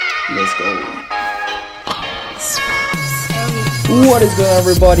Let's go. What is going on,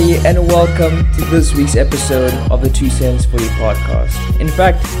 everybody, and welcome to this week's episode of the 2 Cents Footy Podcast. In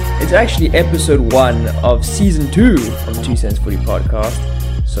fact, it's actually episode 1 of season 2 of the 2 Cents Footy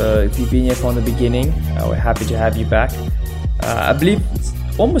Podcast. So if you've been here from the beginning, we're happy to have you back. I believe it's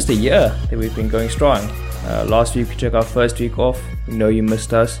almost a year that we've been going strong. Last week we took our first week off. We know you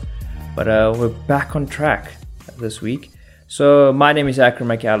missed us, but we're back on track this week. So my name is Akram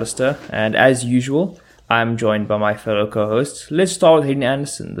McAllister, and as usual, I'm joined by my fellow co-hosts. Let's start with Hayden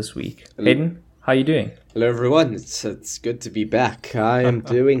Anderson this week. Hayden, how are you doing? Hello, everyone. It's good to be back. I am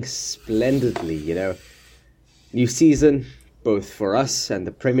doing splendidly. New season, both for us and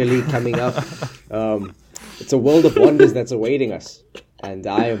the Premier League coming up. It's a world of wonders that's awaiting us, and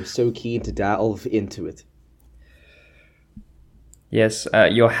I am so keen to delve into it. Yes,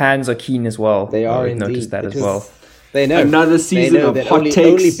 your hands are keen as well. They are I've indeed. noticed that as well. They know. Another season they know of that hot only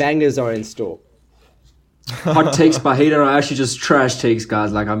takes. bangers are in store. Hot takes by Hayden are actually just trash takes,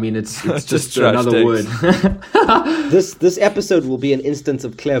 guys. It's just trash another takes. word. This episode will be an instance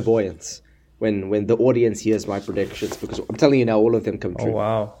of clairvoyance when the audience hears my predictions, because I'm telling you now, all of them come Oh, true.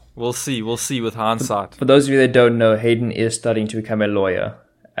 wow. We'll see with hindsight. For those of you that don't know, Hayden is studying to become a lawyer,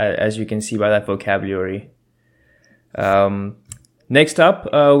 as you can see by that vocabulary. Next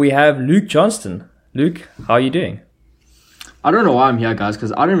up, we have Luke Johnston. Luke, how are you doing? I don't know why I'm here, guys,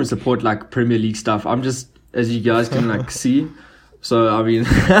 because I don't even support Premier League stuff. I'm just, as you guys can see. So I mean,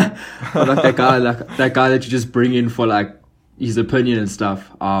 I'm like that guy that you just bring in for his opinion and stuff.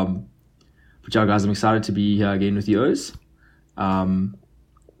 But yeah, guys, I'm excited to be here again with you.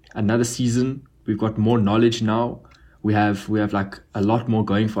 Another season. We've got more knowledge now. We have a lot more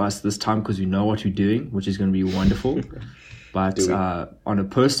going for us this time because we know what we're doing, which is going to be wonderful. But on a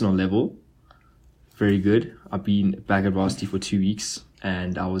personal level, very good. I've been back at varsity for 2 weeks,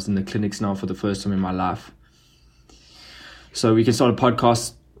 and I was in the clinics now for the first time in my life. So we can start a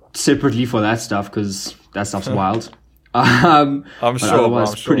podcast separately for that stuff, because that stuff's wild. I'm but sure.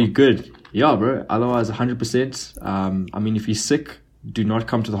 Otherwise, pretty good. Yeah, bro. Otherwise, 100%. I mean, if you're sick, do not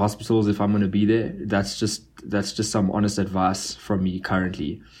come to the hospitals if I'm going to be there. That's just some honest advice from me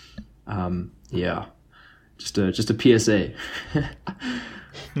currently. Yeah. Just a PSA.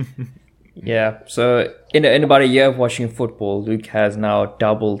 Yeah, so in about a year of watching football, Luke has now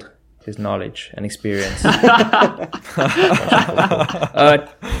doubled his knowledge and experience.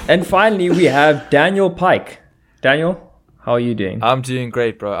 And finally, we have Daniel Pike. Daniel, how are you doing? I'm doing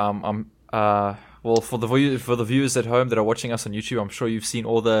great, bro. Well, for the viewers at home that are watching us on YouTube, I'm sure you've seen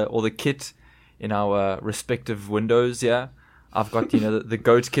all the kit in our respective windows. Yeah, I've got the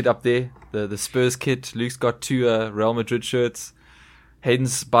GOAT kit up there, the Spurs kit. Luke's got 2 Real Madrid shirts.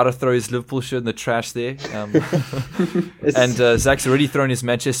 Hayden's about to throw his Liverpool shirt in the trash there. And Zach's already thrown his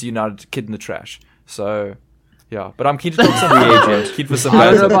Manchester United kit in the trash. So, yeah. But I'm keen to talk some free agent. Keen for some I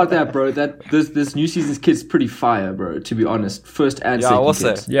don't know banter. about that, bro. This new season's kit's pretty fire, bro, to be honest. First and Yeah, second I'll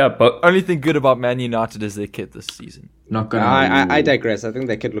say. kit. Yeah, but Only thing good about Man United is their kit this season. Not gonna I digress. I think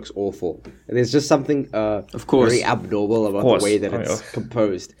that kid looks awful. There's just something Of course. very abnormal about course. the way that Oh, it's yeah.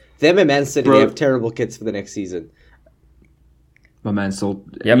 composed. Them and Man City Bro. have terrible kits for the next season. My man, so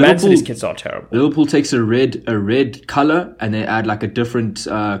yeah, Man City's kits are terrible. Liverpool takes a red color and they add a different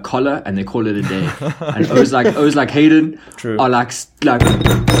collar and they call it a day. And O's like Hayden True. are like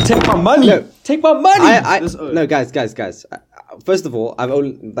take my money, No. take my money. No, guys. First of all, I've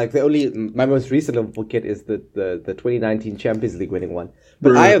only my most recent Liverpool kit is the 2019 Champions League winning one. But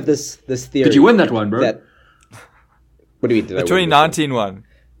Bro. I have this theory. Did you win that one, bro? That, what do you mean? Did I The win this one? 2019 one.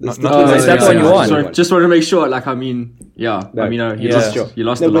 This- Not this- the is that the one you won? Sorry, just want to make sure. You Yeah. lost. You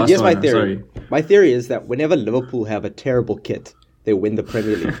lost No, the but last here's one. my I'm theory. sorry. My theory is that whenever Liverpool have a terrible kit, they win the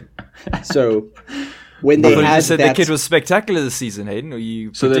Premier League. So when they I thought you had just said that, their kit was spectacular this season, Hayden. Or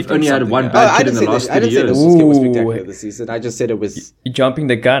you So they've predicting only had something one there? bad I kid didn't in the say last that. I didn't 30 say years. Liverpool's kit was Ooh. spectacular this season. I just said it was. You're jumping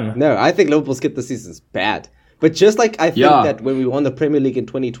the gun. No, I think Liverpool's kit this season's bad. But just like I think Yeah. that when we won the Premier League in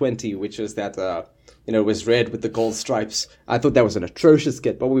 2020, which was that was red with the gold stripes, I thought that was an atrocious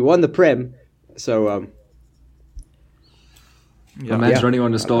kit. But we won the Prem, so My man's running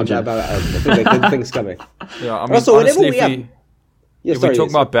on nostalgia. I think good things coming. Yeah, I mean, Also, whenever honestly, we have, yeah, if sorry, we talk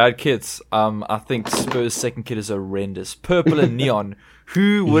yes. about bad kits, I think Spurs' second kit is horrendous. Purple and neon.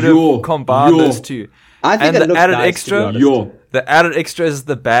 Who would have combined those two? I think and it the looks added nice, to be extra, honest. the added extra is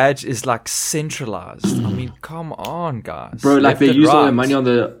the badge is centralized. I mean, come on, guys. Bro, Left they and use all the right. money on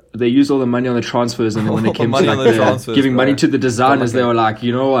the transfers, and then when All it came the to money on the transfers, giving bro. money to the designers, they were like,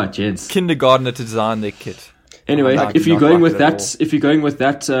 you know what, gents. kindergartner to design their kit. Anyway, I if do you're not going like with it at that, if you're going with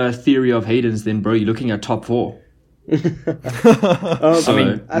that theory of Hayden's, then bro, you're looking at top 4. I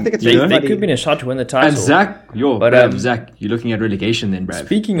mean, I think it's they, really they funny. could be in a shot to win the title. And Zach, Zach, you're looking at relegation then, Brav.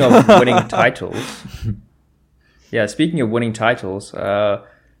 Speaking of winning titles, speaking of winning titles,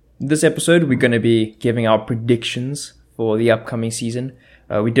 this episode we're going to be giving our predictions for the upcoming season.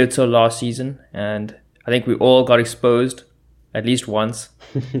 We did so last season, and I think we all got exposed at least once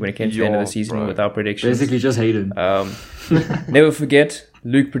when it came to the end of the season with our predictions. Basically, just Hayden. Never forget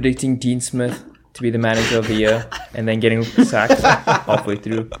Luke predicting Dean Smith to be the manager of the year and then getting sacked halfway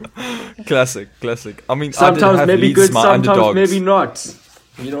through. Classic. I mean, Sometimes I did have maybe Leeds, good, my sometimes underdogs, maybe not.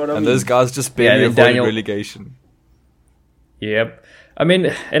 You know what I mean? and those guys just barely then avoided Daniel- relegation. Yep. I mean,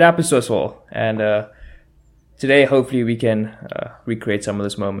 it happens to us all. And today, hopefully, we can recreate some of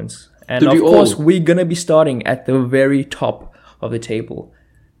those moments. And Did of we all? course, we're going to be starting at the very top of the table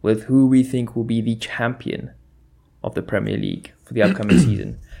with who we think will be the champion of the Premier League for the upcoming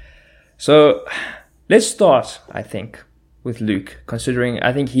season. So let's start, I think, with Luke, considering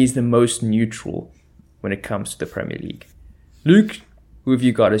I think he's the most neutral when it comes to the Premier League. Luke, who have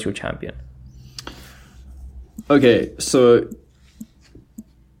you got as your champion? Okay, so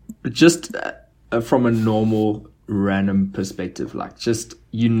just from a normal random perspective, like just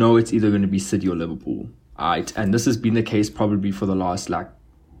it's either going to be City or Liverpool. Alright, and this has been the case probably for the last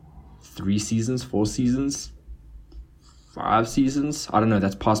 3 seasons, 4 seasons, 5 seasons. I don't know,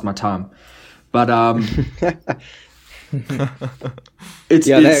 that's past my time. But we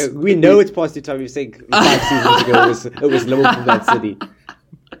know it's past your time. You're saying 5 seasons ago it was Liverpool that City.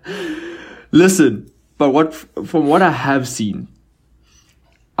 Listen, but from what I have seen,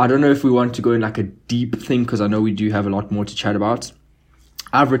 I don't know if we want to go in a deep thing because I know we do have a lot more to chat about.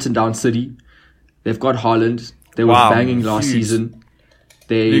 I've written down City. They've got Haaland. They were banging last huge. season.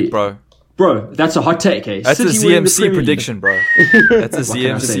 Luke, Bro, that's a hot take, eh? That's City a winning the ZMC Premier League. prediction, bro. That's a What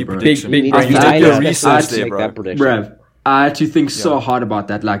can I say, ZMC bro? prediction. Big You brain. need to I be did your highly research specific there, to bro. make that prediction. Bruv, I had to think so hard about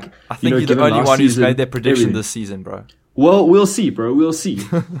that. I think you're the only one who's made their prediction this season, bro. Well, we'll see, bro. We'll see.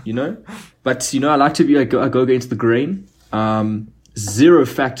 But I like to be I go against the grain. Zero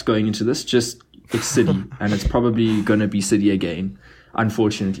fact going into this. Just it's City, and it's probably gonna be City again,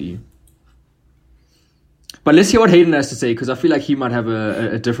 unfortunately. But let's hear what Hayden has to say because I feel like he might have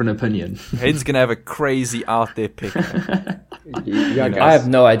a different opinion. Hayden's gonna have a crazy out there pick. Yeah, guys. I have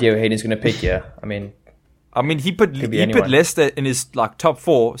no idea who Hayden's going to pick here. I mean, He put anyone. Leicester in his top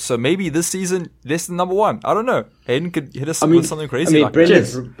 4, so maybe this season Leicester number 1. I don't know. Hayden could hit us with something crazy. like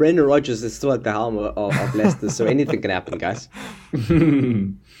that. Brendan Rodgers is still at the helm of Leicester, so anything can happen, guys.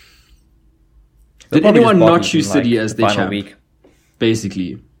 Did probably anyone just not bottom choose in, City like, as the their final champ? week.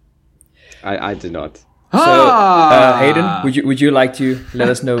 Basically. I did not. So, Hayden, would you like to let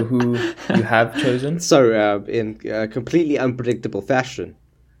us know who you have chosen? So, in completely unpredictable fashion,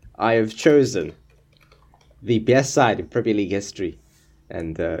 I have chosen the best side in Premier League history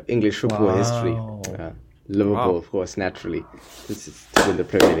and English football history. Liverpool, of course, naturally. This is to win the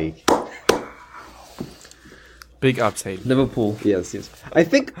Premier League. Big ups, Hayden. Liverpool. Yes. I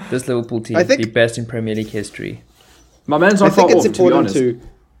think This Liverpool team I is think- the best in Premier League history. My man's I not far think it's off, to be important honest. to.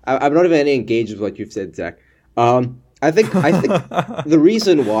 I'm not even engaged with what you've said, Zach. I think the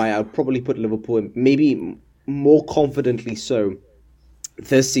reason why I'll probably put Liverpool in, maybe more confidently so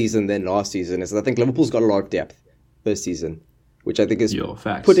this season than last season, is I think Liverpool's got a lot of depth this season, which I think is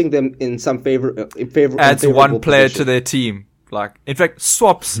Facts. putting them in some favor. Adds unfavorable one player position. to their team. In fact,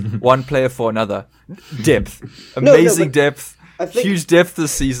 swaps one player for another. Depth. No, Amazing but depth. I think- Huge depth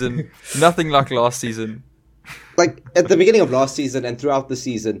this season. Nothing like last season. Like at the beginning of last season and throughout the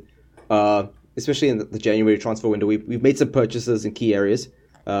season, especially in the January transfer window, we've made some purchases in key areas.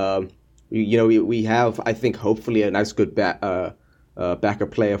 We have, I think, hopefully a nice good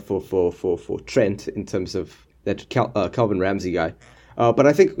backup player for Trent in terms of that Calvin Ramsey guy. But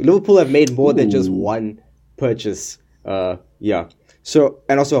I think Liverpool have made more than just one purchase. So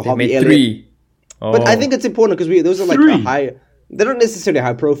and also They Harvey made Elliott. 3. Oh. But I think it's important because those are like 3. they're not necessarily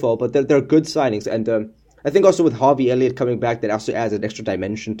high profile, but they're good signings. And I think also with Harvey Elliott coming back, that also adds an extra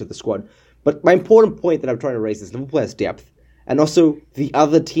dimension to the squad. But my important point that I'm trying to raise is Liverpool has depth. And also the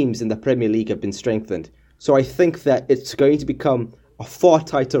other teams in the Premier League have been strengthened. So I think that it's going to become a far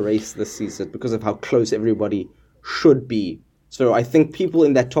tighter race this season because of how close everybody should be. So I think people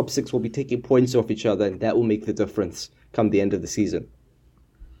in that top 6 will be taking points off each other, and that will make the difference come the end of the season.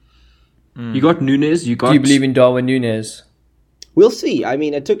 You got Nunes. You got. Do you believe in Darwin Núñez? We'll see. I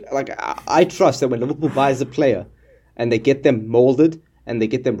mean, I trust that when Liverpool buys a player and they get them molded and they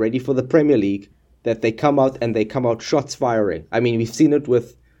get them ready for the Premier League, that they come out shots firing. I mean, we've seen it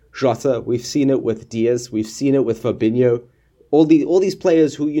with Jota, we've seen it with Diaz, we've seen it with Fabinho. all these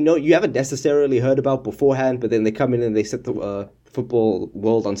players who you haven't necessarily heard about beforehand, but then they come in and they set the football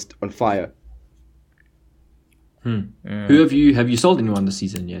world on fire. Who have you sold anyone this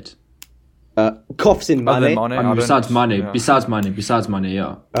season yet? Coughs in Other Mane. than Mane, Besides Mane, yeah. besides Mane,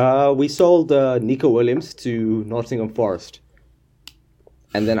 yeah. We sold Nico Williams to Nottingham Forest.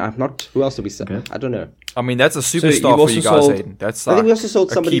 And then who else did we sell? Okay. I don't know. I mean, that's a you've superstar for also you guys, sold- Aiden. That's I think we like also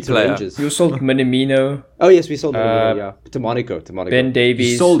sold a somebody key to player. Rangers. You sold Minamino, Oh yes, we sold him. To Monaco. Ben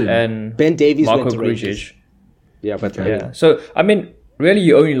Davies, sold him. and Ben Davies Marco went to Rangers. Grujic. Yeah, but Yeah. So I mean, really,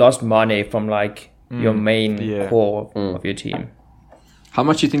 you only lost Mane from like your main yeah. core of your team. How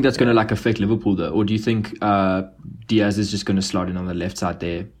much do you think that's going to like affect Liverpool though, or do you think Diaz is just going to slot in on the left side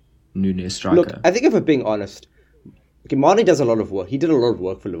there, Nunes striker? Look, I think if we're being honest, okay, Mane does a lot of work. He did a lot of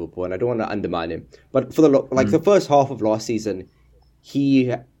work for Liverpool, and I don't want to undermine him. But for the first half of last season,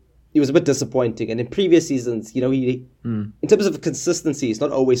 he was a bit disappointing. And in previous seasons, he in terms of consistency, he's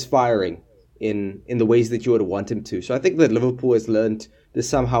not always firing in the ways that you would want him to. So I think that Liverpool has learned to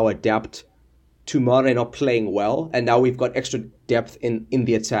somehow adapt to Mane not playing well, and now we've got extra depth in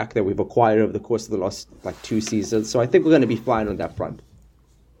the attack that we've acquired over the course of the last 2 seasons. So I think we're going to be fine on that front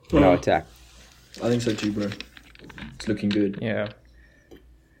in our attack. I think so too, bro. It's looking good. Yeah.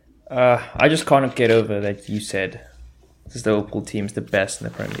 I just can't get over that you said this Liverpool team's the best in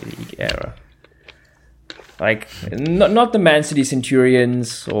the Premier League era. Like, not the Man City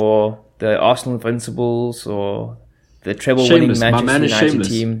Centurions or the Arsenal Invincibles or the treble-winning Shameless. My man Manchester is United shameless.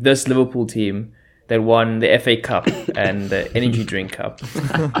 team. This Liverpool team that won the FA Cup and the Energy Drink Cup.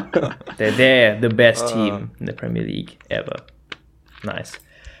 They're the best team in the Premier League ever. Nice.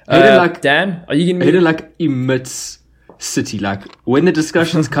 Dan, are you going to Hayden like emits City. Like when the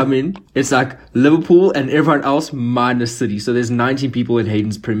discussions come in, it's like Liverpool and everyone else minus City. So there's 19 people in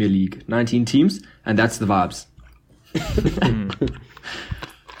Hayden's Premier League, 19 teams, and that's the vibes.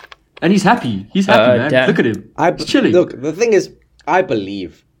 And he's happy. He's happy, man. Dan, look at him. He's chilling. Look, the thing is, I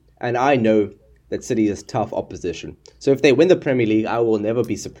believe and I know that City is tough opposition. So if they win the Premier League, I will never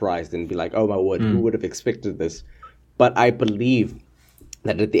be surprised and be like, oh my word, who would have expected this? But I believe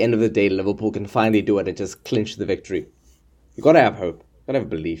that at the end of the day, Liverpool can finally do it and just clinch the victory. You gotta have hope. Gotta have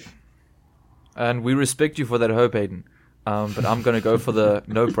belief. And we respect you for that hope, Aiden. But I'm going to go for the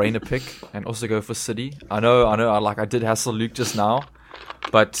no-brainer pick and also go for City. I know. I did hassle Luke just now.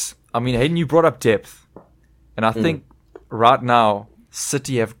 But, I mean, Hayden, you brought up depth. And I think right now,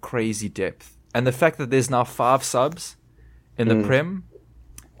 City have crazy depth. And the fact that there's now 5 subs in the Prem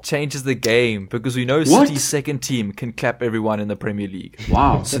changes the game. Because we know City's second team can clap everyone in the Premier League.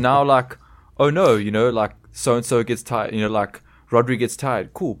 Wow. So now, like, oh no, like, so-and-so gets tired. Like, Rodri gets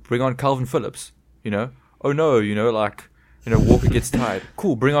tired. Cool, bring on Calvin Phillips. Oh no, like, Walker gets tired.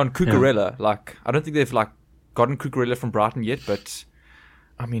 Cool, bring on Cucurella. Yeah. Like, I don't think they've, like, gotten Cucurella from Brighton yet, but,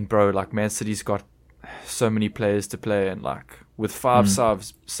 I mean, bro, like, Man City's got so many players to play, and, like, with 5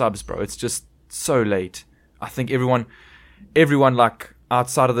 subs, bro, it's just so late. I think everyone, like,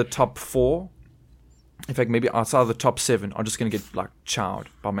 outside of the top 4, in fact, maybe outside of the top 7, are just going to get, like, chowed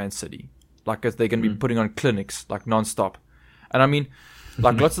by Man City. Like, they're going to be putting on clinics, like, non-stop. And, I mean,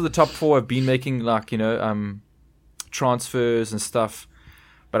 like, lots of the top 4 have been making, like, transfers and stuff.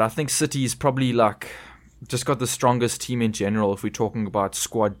 But I think City's probably, like, just got the strongest team in general if we're talking about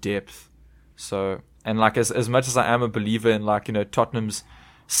squad depth. So, and, like, as much as I am a believer in, like, Tottenham's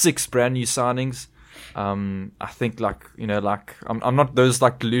 6 brand new signings, I think, like, like, I'm not those,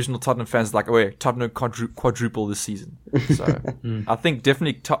 like, delusional Tottenham fans like, oh, wait, Tottenham quadruple this season. So, I think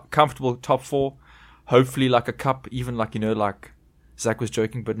definitely comfortable top 4. Hopefully, like, a cup, even, like, like Zach was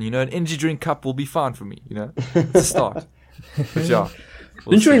joking, but, an energy drink cup will be fine for me, It's a start. But, yeah.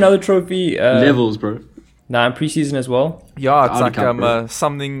 Didn't you win another trophy? Levels, bro. Nah, in preseason as well. Yeah, it's like Cup,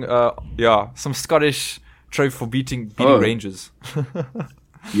 something. Some Scottish trophy for beating Rangers.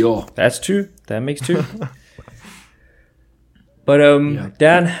 Yo, that's true. That makes two. But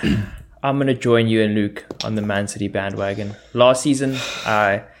Dan, I'm gonna join you and Luke on the Man City bandwagon. Last season,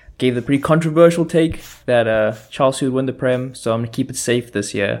 I gave the pretty controversial take that Chelsea would win the Prem, so I'm gonna keep it safe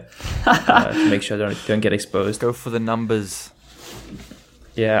this year to make sure I don't get exposed. Go for the numbers.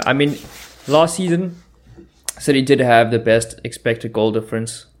 Yeah, I mean, last season, City did have the best expected goal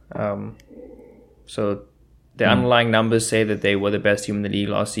difference. So the underlying numbers say that they were the best team in the league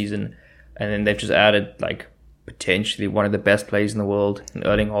last season. And then they've just added, like, potentially one of the best players in the world, in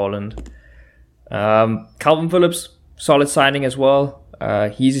Erling Haaland. Calvin Phillips, solid signing as well.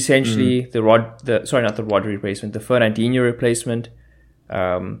 He's essentially the Rodri replacement, the Fernandinho replacement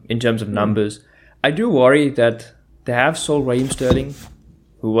in terms of numbers. I do worry that they have sold Raheem Sterling,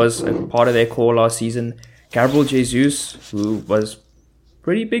 who was a part of their core last season. Gabriel Jesus, who was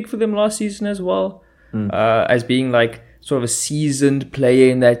pretty big for them last season as well, as being like sort of a seasoned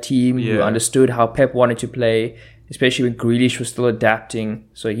player in that team who understood how Pep wanted to play, especially when Grealish was still adapting.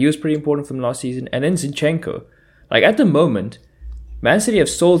 So he was pretty important for them last season. And then Zinchenko. Like at the moment, Man City have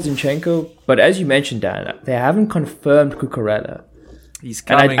sold Zinchenko, but as you mentioned, Dan, they haven't confirmed Cucurella. He's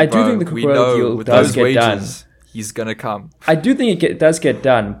coming, and I do think the Cucurella deal does get done. He's going to come. I do think it does get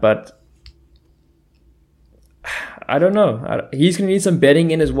done, but I don't know. He's going to need some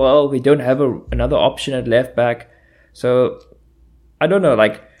betting in as well. We don't have another option at left back. So, I don't know.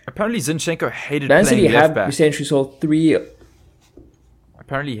 Like apparently Zinchenko hated Man playing City left have back. essentially sold 3...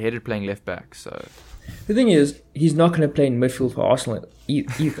 Apparently he hated playing left back, so... The thing is, he's not going to play in midfield for Arsenal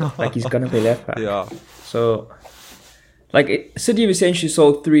either. Like, he's going to play left back. Yeah. So, like, City have essentially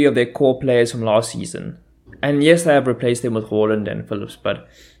sold 3 of their core players from last season. And yes, they have replaced them with Haaland and Phillips, but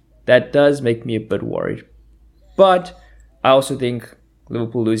that does make me a bit worried. But I also think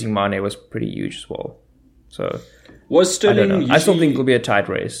Liverpool losing Mane was pretty huge as well. So, Was Sterling I still think it'll be a tight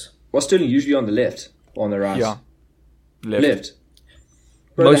race. Was Sterling usually on the left or on the right? Yeah. Left.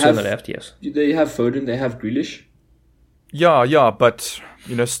 Bro, Mostly on the left, yes. They have Foden, they have Grealish. Yeah, but,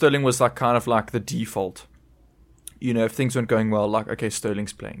 Sterling was like kind of like the default. If things weren't going well, like, okay,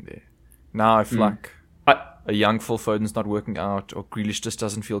 Sterling's playing there. Now if a young Phil Foden's not working out or Grealish just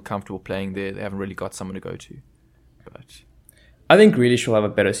doesn't feel comfortable playing there, they haven't really got someone to go to. But I think Grealish will have a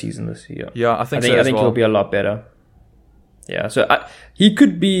better season this year. Yeah, I think I think he'll be a lot better. Yeah, so he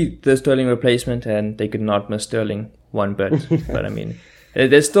could be the Sterling replacement and they could not miss Sterling one bit. But I mean,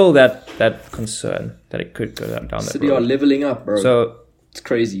 there's still that concern that it could go down that City road. are leveling up, bro. So it's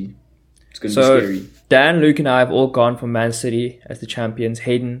crazy. It's going to be scary. Dan, Luke, and I have all gone for Man City as the champions.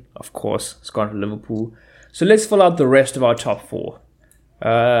 Hayden, of course, has gone for Liverpool. So let's fill out the rest of our top 4.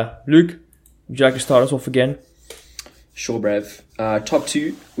 Luke, would you like to start us off again? Sure, Brav. Top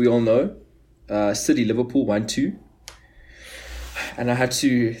 2, we all know. City, Liverpool, 1-2. And I had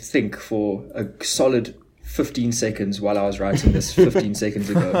to think for a solid 15 seconds while I was writing this 15 seconds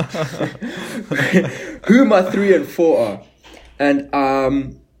ago. Who my 3 and 4 are. And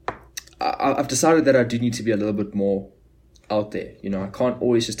I've decided that I do need to be a little bit more out there. I can't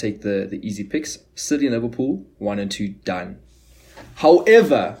always just take the easy picks. City and Liverpool, 1 and 2, done.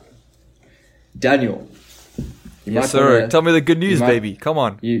 However, Daniel, yes, sir. Tell me the good news, baby. Come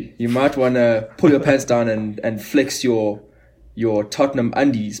on. You might want to pull your pants down and flex your Tottenham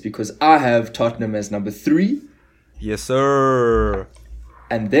undies, because I have Tottenham as number 3. Yes, sir.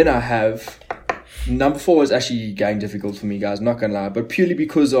 And then I have number 4 is actually getting difficult for me, guys, not gonna lie, but purely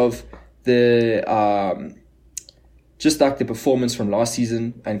because of the just like the performance from last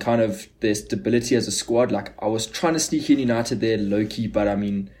season and kind of their stability as a squad. Like, I was trying to sneak in United there low key, but I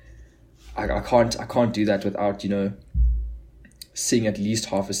mean, I can't do that without seeing at least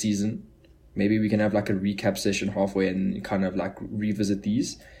half a season. Maybe we can have like a recap session halfway and kind of like revisit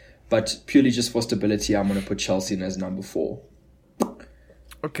these. But purely just for stability, I'm going to put Chelsea in as number 4.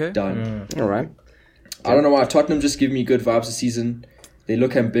 Okay. Done. All right. I don't know why. Tottenham just give me good vibes this season. They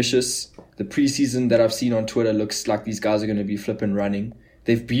look ambitious. The preseason that I've seen on Twitter looks like these guys are going to be flipping running.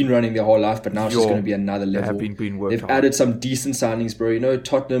 They've been running their whole life, but now it's just going to be another level. They've added some decent signings, bro.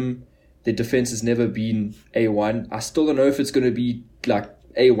 Tottenham, their defense has never been A1. I still don't know if it's going to be like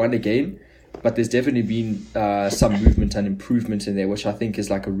A1 again, but there's definitely been some movement and improvement in there, which I think is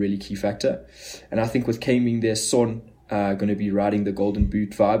like a really key factor. And I think with Kane being there, Son going to be riding the golden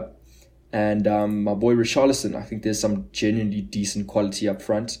boot vibe. And my boy Richarlison, I think there's some genuinely decent quality up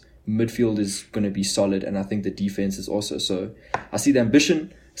front. Midfield is going to be solid, and I think the defense is also. So I see the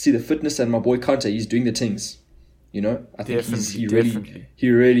ambition, see the fitness, and my boy Kante, he's doing the things. I think he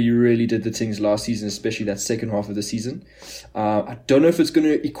really did the things last season, especially that second half of the season. I don't know if it's going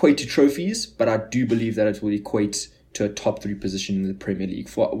to equate to trophies, but I do believe that it will equate to a top 3 position in the Premier League.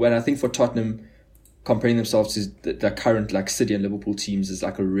 When I think for Tottenham, comparing themselves to the current like City and Liverpool teams is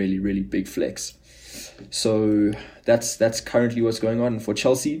like a really, really big flex. So that's currently what's going on. For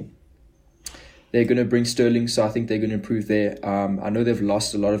Chelsea, they're going to bring Sterling, so I think they're going to improve there. I know they've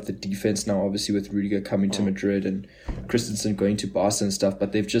lost a lot of the defense now, obviously with Rudiger coming to Madrid and Christensen going to Barca and stuff,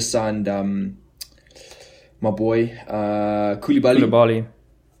 but they've just signed my boy Koulibaly.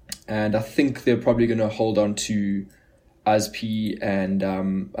 And I think they're probably going to hold on to Azpi and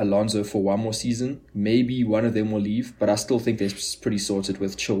Alonso for one more season. Maybe one of them will leave, but I still think they're pretty sorted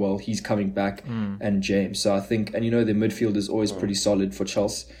with Chilwell. He's coming back, and James. So I think, and their midfield is always pretty solid for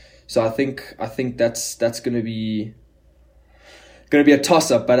Chelsea. So I think that's going to be a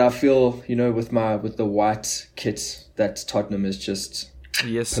toss up. But I feel with the white kit that Tottenham is just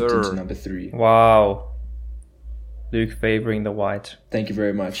yes, put sir. into number 3. Wow. Luke favouring the white. Thank you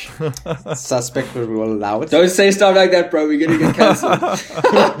very much. Suspect, but we will allow it. Don't say stuff like that, bro. We're gonna get cancelled.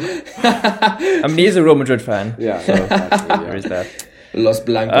 I mean, he's a Real Madrid fan. Yeah, So actually, there is that. Los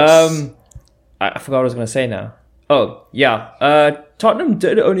Blancos. I forgot what I was going to say now. Oh, yeah. Tottenham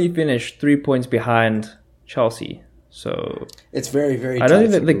did only finish 3 points behind Chelsea. So it's very, very. I don't tight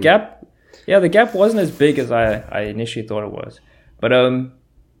think that the group. gap... Yeah, the gap wasn't as big as I initially thought it was. But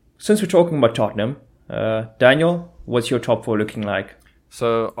since we're talking about Tottenham, Daniel, what's your top four looking like?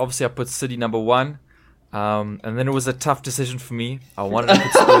 So obviously I put City number 1, and then it was a tough decision for me. I wanted to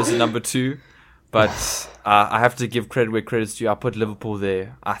put Spurs at number 2, but I have to give credit where credit's due. I put Liverpool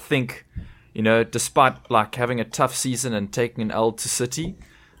there. I think, despite like having a tough season and taking an L to City,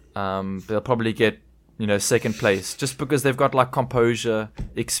 they'll probably get second place just because they've got like composure,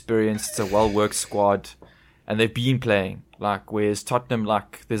 experience. It's a well-worked squad, and they've been playing. Like whereas Tottenham,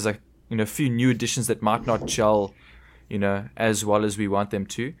 like there's a few new additions that might not gel, as well as we want them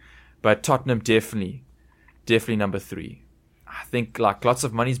to. But Tottenham definitely number 3. I think like lots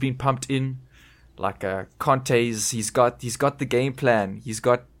of money's been pumped in. Like Conte's, he's got the game plan. He's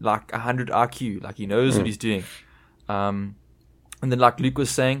got like 100 IQ. Like he knows what he's doing. And then like Luke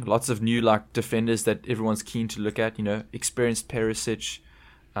was saying, lots of new like defenders that everyone's keen to look at. Experienced Perisic,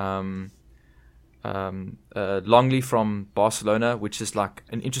 Longley from Barcelona, which is like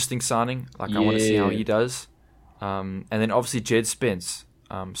an interesting signing. Like I want to see how he does. And then obviously Jed Spence,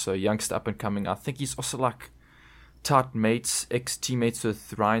 so youngster up and coming. I think he's also like tight mates, ex-teammates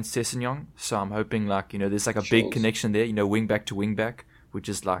with Ryan Sessegnon. So I'm hoping like, there's like a big connection there, wing back to wing back, which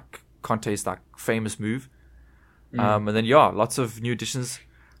is like Conte's like famous move. And then lots of new additions.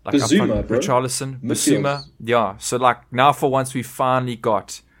 Like Basuma, bro. Richarlison, Basuma. Yeah. So like now for once we finally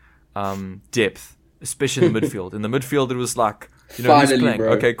got depth, especially in the midfield. In the midfield it was like, who's Finally, playing?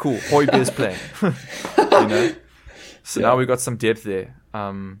 bro. Okay, cool. Højbjerg's playing. So now we got some depth there.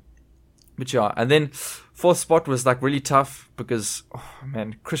 But yeah, and then fourth spot was like really tough because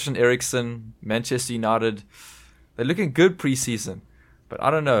Christian Eriksen, Manchester United, they're looking good preseason. But I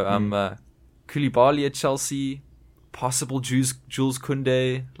don't know. Koulibaly at Chelsea, possible Jules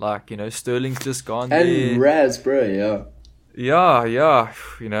Koundé, like, Sterling's just gone there. And Raz, bro, yeah. Yeah,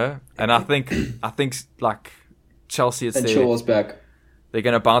 and I think like Chelsea, it's And there. Chilwell's back. They're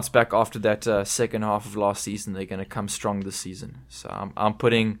going to bounce back after that second half of last season. They're going to come strong this season. So I'm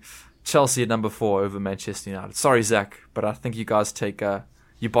putting Chelsea at number 4 over Manchester United. Sorry, Zach, but I think you guys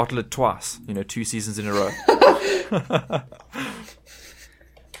you bottle it twice, 2 seasons in a row.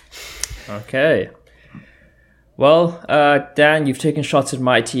 Okay. Well, Dan, you've taken shots at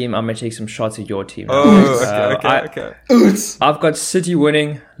my team. I'm going to take some shots at your team. Okay. I've got City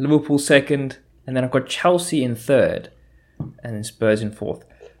winning, Liverpool second, and then I've got Chelsea in third, and then Spurs in fourth.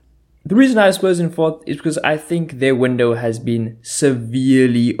 The reason I have Spurs in fourth is because I think their window has been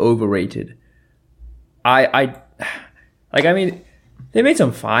severely overrated. I mean, they made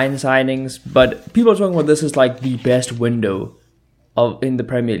some fine signings, but people are talking about this as like the best window in the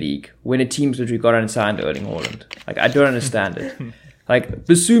Premier League when a team's literally got unsigned Erling Haaland. Like, I don't understand it. Like,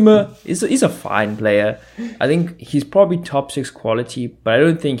 Basuma is a fine player. I think he's probably top 6 quality, but I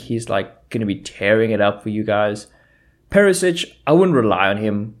don't think he's like going to be tearing it up for you guys. Perisic, I wouldn't rely on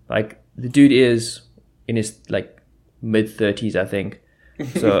him. Like, the dude is in his like mid-30s, I think.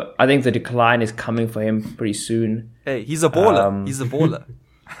 So I think the decline is coming for him pretty soon. Hey, he's a baller. He's a baller.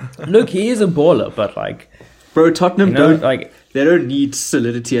 Look, he is a baller, but like, Bro, Tottenham they don't need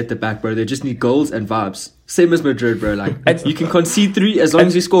solidity at the back, bro. They just need goals and vibes. Same as Madrid, bro. Like, you can concede 3 as long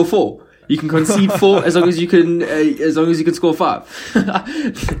as you score 4. You can concede 4 as long as you can score 5.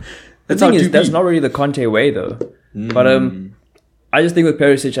 The thing is, that's not really the Conte way, though. But I just think with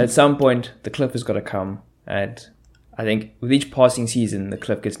Perisic, at some point, the cliff has got to come. And I think with each passing season, the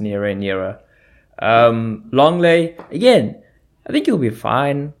cliff gets nearer and nearer. Longley, again, I think he'll be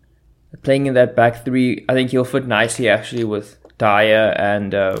fine. Playing in that back 3, I think he'll fit nicely, actually, with Dyer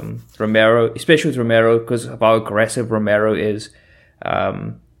and Romero, especially with Romero, because of how aggressive Romero is.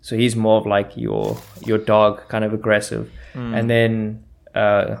 So he's more of like your dog, kind of aggressive. And then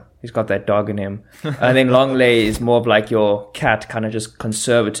he's got that dog in him. And then Longley is more of like your cat, kind of just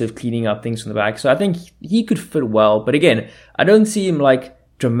conservative, cleaning up things from the back. So I think he could fit well. But again, I don't see him like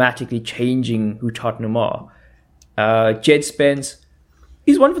dramatically changing who Tottenham are. Jed Spence,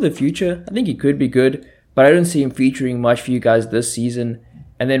 he's one for the future. I think he could be good, but I don't see him featuring much for you guys this season.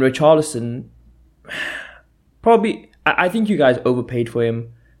 And then Richarlison, probably, I think you guys overpaid for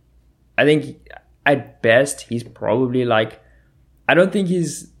him. I think at best, he's probably like, I don't think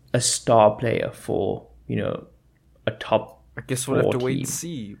he's a star player for, a top. I guess we'll have to wait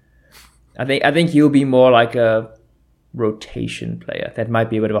team. and see. I think he'll be more like a rotation player. That might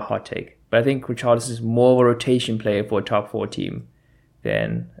be a bit of a hot take, but I think Richarlison is more of a rotation player for a top 4 team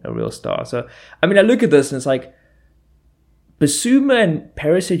than a real star. So, I mean, I look at this and it's like, Bissouma and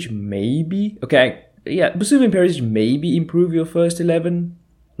Perisic maybe. Okay, yeah, Bissouma and Perisic maybe improve your first 11.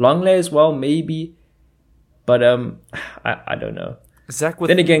 Longley as well, maybe. But I don't know. Zach,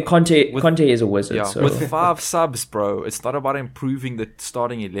 then again, Conte is a wizard. Yeah, so. with 5 subs, bro, it's not about improving the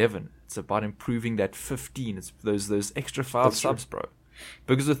starting 11. It's about improving that 15. It's those extra 5 subs, bro.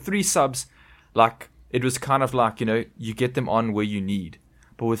 Because with 3 subs, like, it was kind of like, you get them on where you need.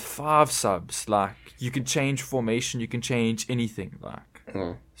 But with 5 subs, like, you can change formation, you can change anything, like.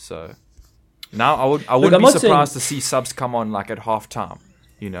 So now I wouldn't be surprised to see subs come on like at half time,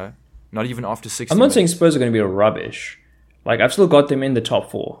 not even after 60 I'm not minutes. saying Spurs are going to be rubbish. Like, I've still got them in the top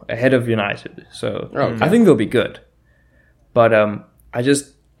 4 ahead of United, so I think they'll be good. But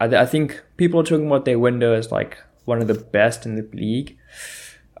I think people are talking about their window as like one of the best in the league.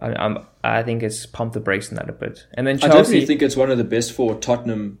 I think it's pumped the brakes on that a bit. And then Chelsea, I definitely think it's one of the best for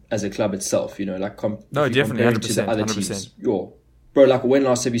Tottenham as a club itself. No, definitely, 100%, to the other 100%. teams. Bro, like, when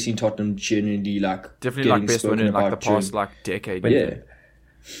last have you seen Tottenham genuinely like definitely like best winner in like the past like decade? Yeah.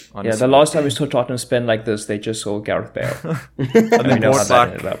 Honestly. Yeah, the last time we saw Tottenham spend like this, they just saw Gareth Bale. And they bought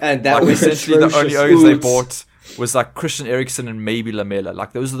that was essentially the only owners they bought was like Christian Eriksen and maybe Lamela.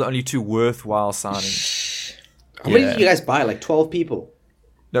 Like, those are the only 2 worthwhile signings. How many did you guys buy? Like 12 people?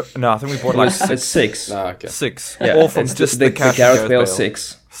 No, I think we bought like 6. It's 6. Oh, okay. 6. Yeah, all from just the cash. Gareth Bale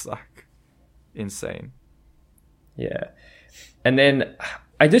 6. It's like insane. Yeah. And then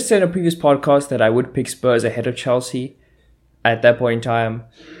I just said in a previous podcast that I would pick Spurs ahead of Chelsea at that point in time.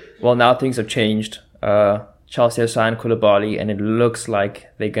 Well, now things have changed. Chelsea have signed Koulibaly, and it looks like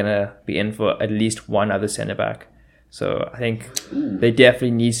they're going to be in for at least one other centre-back. So I think they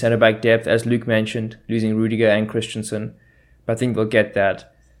definitely need centre-back depth, as Luke mentioned, losing Rudiger and Christensen. But I think they'll get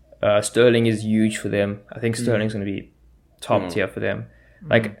that. Sterling is huge for them. I think Sterling's going to be top tier for them.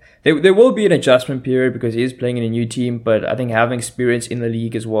 Like, there will be an adjustment period because he is playing in a new team, but I think having experience in the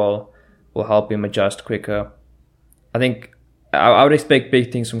league as well will help him adjust quicker. I think I would expect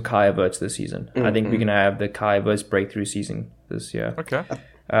big things from Kai Havertz this season. I think we're going to have the Kai Havertz breakthrough season this year. Okay.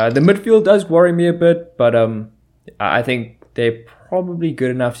 The midfield does worry me a bit, but I think they're probably good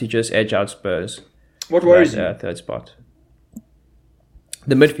enough to just edge out Spurs. What worries you? Third spot.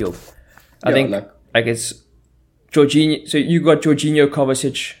 The midfield. I think it's Jorginho. So you got Jorginho,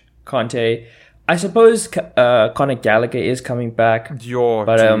 Kovacic, Conte. I suppose Conor Gallagher is coming back.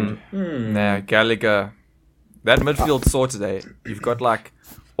 Nah, Gallagher. That midfield sorted today. You've got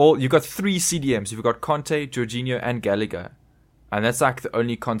 3 CDMs. You've got Conte, Jorginho, and Gallagher, and that's like the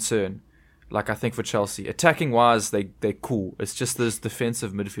only concern. Like, I think for Chelsea, attacking wise, they're cool. It's just those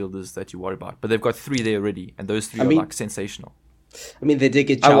defensive midfielders that you worry about. But they've got 3 there already, and those 3 are like sensational. I mean, they did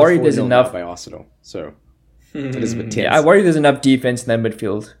get. I worry there's enough by Arsenal, so it is a bit tense. Yeah, I worry there's enough defense in that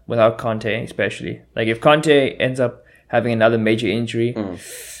midfield without Conte, especially. Like, if Conte ends up having another major injury.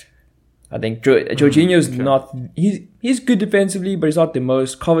 I think Jorginho's not... He's good defensively, but he's not the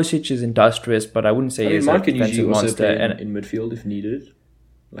most. Kovacic is industrious, but I wouldn't say he's a defensive monster. And in midfield if needed.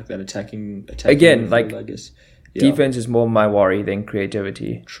 Like that attacking again, midfield, like, I guess. Yeah. Defense is more my worry than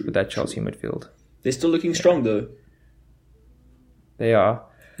creativity with that Chelsea midfield. They're still looking strong, though. They are.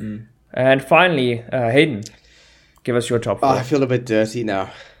 And finally, Hayden, give us your top 4. I feel a bit dirty now.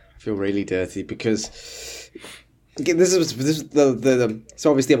 I feel really dirty because... Okay, this is the so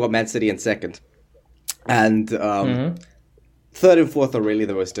obviously I've got Man City in second, and third and fourth are really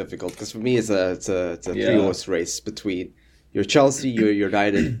the most difficult because for me it's a 3-horse race between your Chelsea, your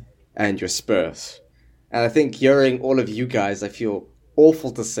United, and your Spurs. And I think hearing all of you guys, I feel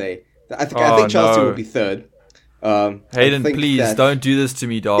awful to say that I think Chelsea will be third. Hayden, please don't do this to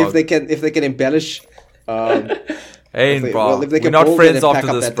me, dog. If they can embellish. Hey, bro, we're not friends after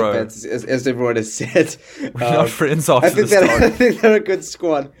this, bro. Defense, as everyone has said. We're not friends after this, I think they're a good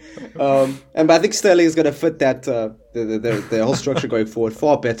squad. But I think Sterling is going to fit that the whole structure going forward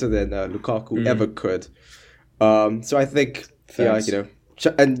far better than Lukaku ever could. So I think,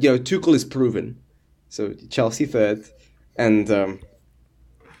 Tuchel is proven. So Chelsea third. And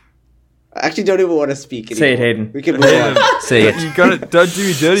I actually don't even want to speak anymore. Say it, Hayden. We can move on. Say it. You don't do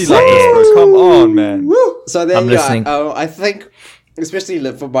me dirty like this, bro. Come on, man. Woo! So then, I'm listening. I think, especially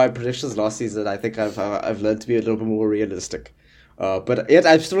for my predictions last season, I think I've learned to be a little bit more realistic. But yet,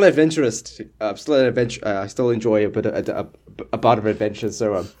 I still have interest. I still enjoy a bit of adventure.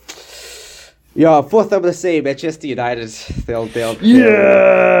 So, fourth I'm gonna say Manchester United. They'll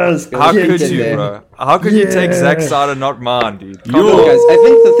yes. How could you, bro? How could you take Zach's side and not mine, dude? Come on, guys. I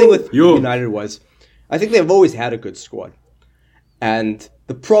think the thing with United was, I think they've always had a good squad. And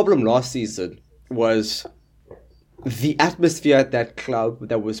the problem last season was the atmosphere at that club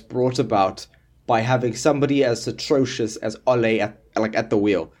that was brought about by having somebody as atrocious as Ole at the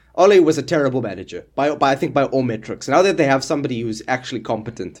wheel. Ole was a terrible manager, I think by all metrics. Now that they have somebody who's actually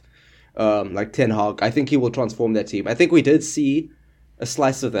competent, like Ten Hag, I think he will transform their team. I think we did see a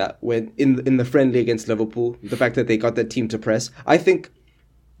slice of that when in the friendly against Liverpool, the fact that they got their team to press. I think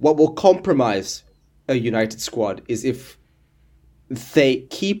what will compromise a United squad is if they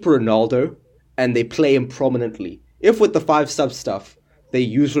keep Ronaldo and they play him prominently. If with the 5 sub stuff, they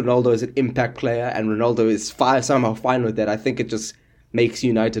use Ronaldo as an impact player and Ronaldo is somehow fine with that, I think it just makes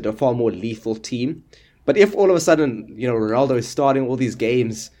United a far more lethal team. But if all of a sudden, Ronaldo is starting all these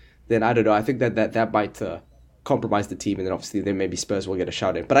games, then I don't know. I think that might compromise the team, and then obviously then maybe Spurs will get a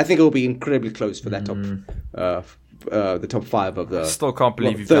shout in. But I think it will be incredibly close for that the top 5 of the. I still can't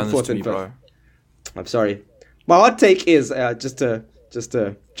believe you've done this to me, bro. I'm sorry. My hot take is just to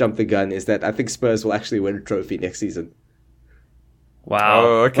jump the gun is that I think Spurs will actually win a trophy next season. Wow.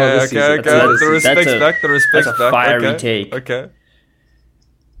 Oh, okay. The respect's back. That's a fiery take. Okay.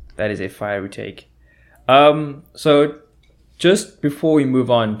 That is a fiery take. So, just before we move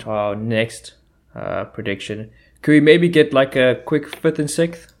on to our next prediction, could we maybe get like a quick 5th and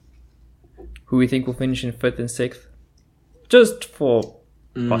 6th? Who we think will finish in 5th and 6th? Just for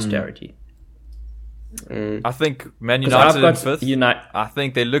posterity. I think Man United in 5th. I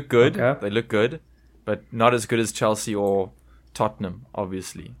think they look good. Okay. They look good, but not as good as Chelsea or Tottenham,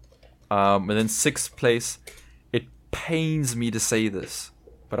 obviously. And then 6th place, it pains me to say this,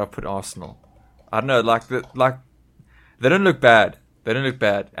 but I put Arsenal. I don't know, they don't look bad.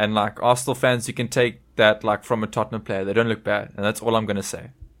 And like Arsenal fans, you can take that like from a Tottenham player. They don't look bad, and that's all I'm gonna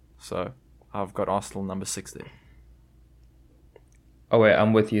say. So I've got Arsenal number 6 there. Oh wait,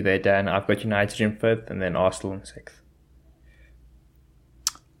 I'm with you there, Dan. I've got United in 5th and then Arsenal in 6th.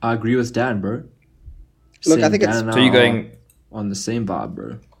 I agree with Dan, bro. Look, I think it's... So you're going... on the same vibe,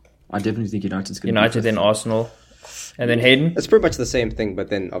 bro. I definitely think United's going to United, then Arsenal. And then Hayden? It's pretty much the same thing, but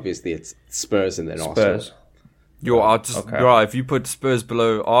then obviously it's Spurs and then Spurs. Arsenal. If you put Spurs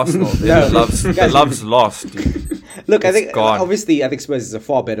below Arsenal, then love's lost, dude. Look, I think Spurs is a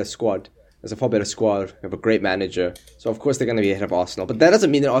far better squad. There's a far better squad. They have a great manager. So, of course, they're going to be ahead of Arsenal. But that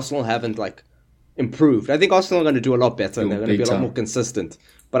doesn't mean that Arsenal haven't, improved. I think Arsenal are going to do a lot better and they're going to be a lot more consistent.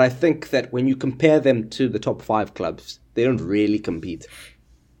 But I think that when you compare them to the top 5 clubs, they don't really compete.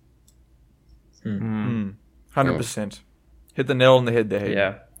 100%. Hit the nail on the head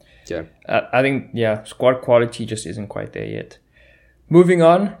there. Yeah. I think, squad quality just isn't quite there yet. Moving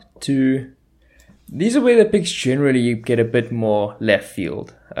on to... These are where the picks generally get a bit more left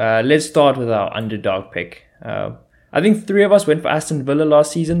field. Let's start with our underdog pick. I think 3 of us went for Aston Villa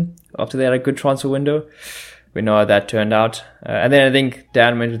last season after they had a good transfer window. We know how that turned out. And then I think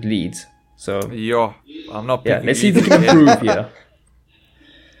Dan went with Leeds. So I'm not picking let's see if we can improve here.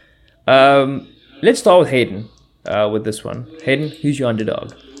 Let's start with Hayden with this one. Hayden, who's your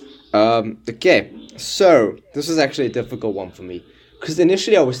underdog? Okay, so this is actually a difficult one for me. Because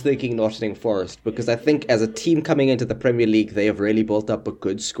initially I was thinking Nottingham Forest, because I think as a team coming into the Premier League, they have really built up a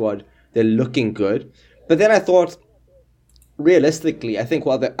good squad. They're looking good. But then I thought, realistically, I think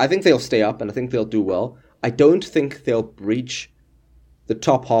they'll stay up and I think they'll do well. I don't think they'll reach the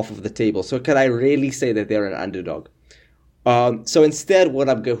top half of the table. So can I really say that they're an underdog? So instead,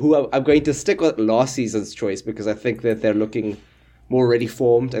 I'm going to stick with last season's choice because I think that they're looking more ready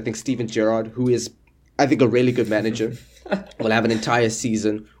formed. I think Steven Gerrard, who is, I think, a really good manager, will have an entire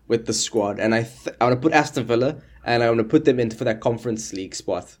season with the squad. And I want to put Aston Villa and I want to put them in for that Conference League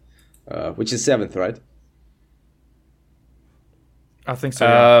spot, which is 7th, right? I think so.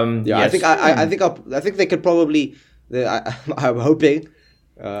 Yes. I think they could probably. I'm hoping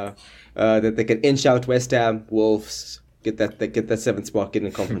that they can inch out West Ham, Wolves, get that 7th spot, get in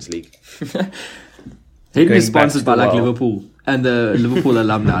the Conference League. Hayden is sponsored by Liverpool and the Liverpool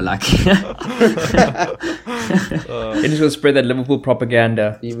alumni. They just will spread that Liverpool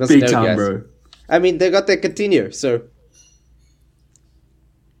propaganda. You must Big know, time, guys. bro. I mean, they got their Coutinho, so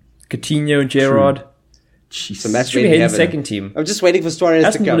Coutinho, Gerrard. So match Should be Hayden's second team. I'm just waiting for Suarez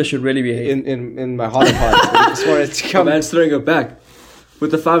Aston to come. Villa should really be Hayden. In my heart of hearts, waiting for Suarez to come. Man's throwing it back.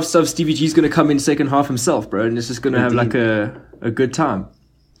 With the 5 subs, Stevie G's going to come in second half himself, bro, and it's just going to have a good time.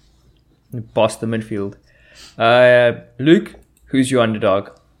 Boss the midfield. Luke, who's your underdog?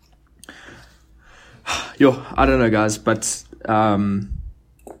 I don't know, guys, but the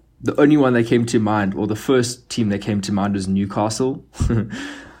only one that came to mind, or the first team that came to mind, was Newcastle,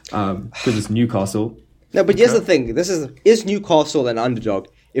 because it's Newcastle. No, but here's the thing: is Newcastle an underdog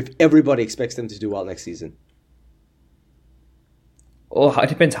if everybody expects them to do well next season? Oh, it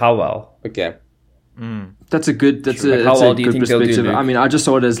depends how well. Okay. That's a good How well do you think they'll do, perspective. Luke? I mean, I just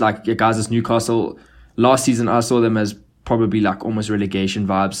saw it as like, yeah, guys, it's Newcastle. Last season, I saw them as probably like almost relegation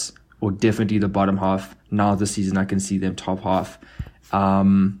vibes, or definitely the bottom half. Now this season, I can see them top half.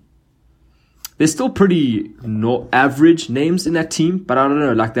 There's still pretty average names in that team, but I don't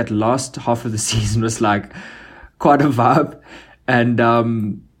know, like that last half of the season was like quite a vibe.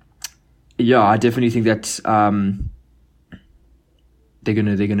 And yeah, I definitely think that they're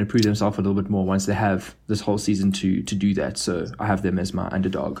gonna prove themselves a little bit more once they have this whole season to do that. So I have them as my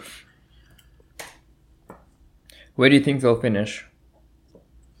underdog. Where do you think they'll finish?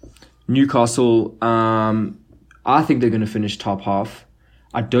 Newcastle, I think they're going to finish top half.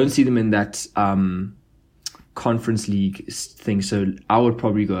 I don't see them in that conference league thing, so I would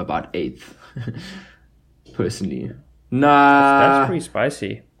probably go about 8th, personally. That's pretty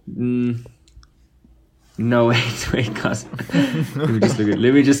spicy. No, wait, guys. Let me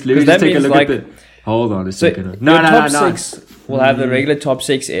just take a look at the... Hold on a second. Top 6 will have the regular top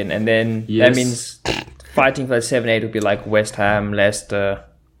 6 in, and then that means fighting for that 7-8 would be like West Ham, Leicester...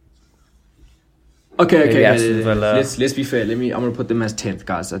 Okay. Aston Villa. Let's be fair. I'm gonna put them as 10th,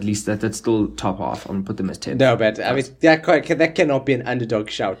 guys. At least that's still top half. I'm gonna put them as 10th. No, but I mean that cannot be an underdog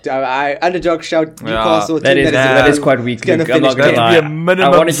shout. Underdog shout Newcastle. That is quite weak. Luke. I'm not gonna lie. Be a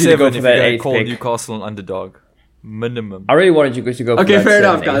minimum I wanted you to go 7 for if that you're 8th call pick. Newcastle an underdog. Minimum. I really wanted you to go for Okay, that fair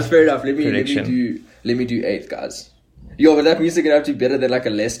enough, 7-8 guys. Fair enough. Let me prediction. do 8th, guys. Yo, but that means they're gonna have to be better than like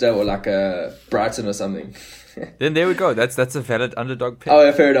a Leicester or like a Brighton or something. Then there we go. That's a valid underdog pick. Oh,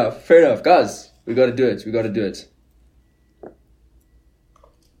 yeah, fair enough, guys. We gotta do it.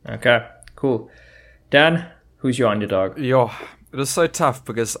 Okay, cool. Dan, who's your underdog? Yo, it was so tough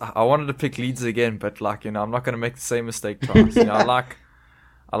because I wanted to pick Leeds again, but like, I'm not going to make the same mistake twice. I like,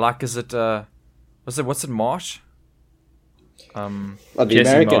 what's it, Marsh? The Jesse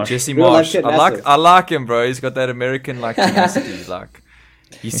American Marsh. Jesse Real Marsh. life shit, I like him, bro. He's got that American like tenacity. Like,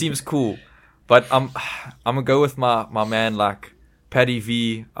 he seems cool. But I'm gonna go with my man like Paddy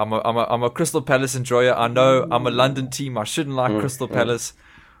V. I'm a Crystal Palace enjoyer. I know I'm a London team. I shouldn't like Crystal Palace,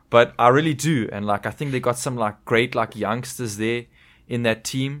 but I really do. And like, I think they got some like great like youngsters there in that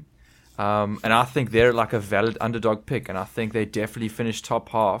team. And I think they're like a valid underdog pick. And I think they definitely finish top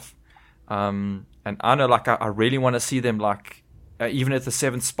half. And I know like I really want to see them like even at the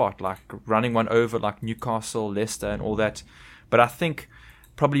 7th spot, like running one over like Newcastle, Leicester, and all that. But I think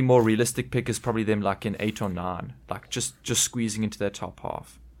probably more realistic pick is probably them like in 8 or 9, like just squeezing into their top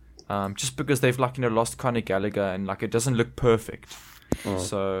half. Just because they've like lost Conor Gallagher and like it doesn't look perfect.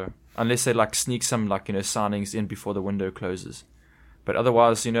 So unless they like sneak some like signings in before the window closes, but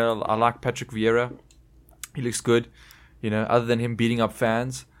otherwise I like Patrick Vieira. He looks good. Other than him beating up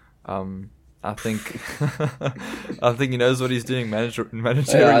fans, I think he knows what he's doing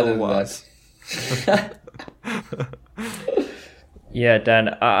managerial wise. Yeah,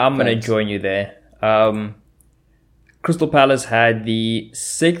 Dan, I'm going to join you there. Crystal Palace had the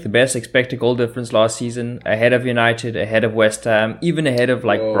 6th best expected goal difference last season, ahead of United, ahead of West Ham, even ahead of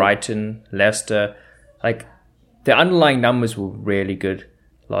like Brighton, Leicester. Like, the underlying numbers were really good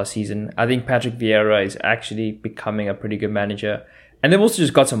last season. I think Patrick Vieira is actually becoming a pretty good manager. And they've also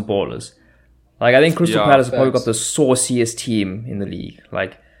just got some ballers. Like, I think Crystal Palace have probably got the sauciest team in the league.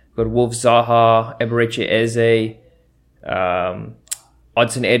 Like, got Wolf Zaha, Eberechi Eze,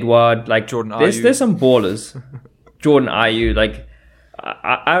 Odson Edward, like Jordan there's some ballers. Jordan Ayew, like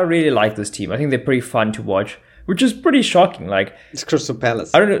I really like this team. I think they're pretty fun to watch, which is pretty shocking. Like, it's Crystal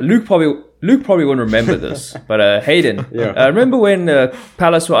Palace. I don't know. Luke probably won't remember this, but Hayden, remember when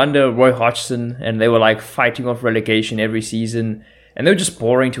Palace were under Roy Hodgson and they were like fighting off relegation every season, and they were just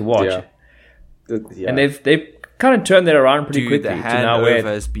boring to watch. And they've kind of turned that around pretty quickly. The handover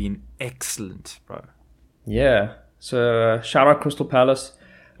has been excellent, bro. Yeah. So shout out Crystal Palace.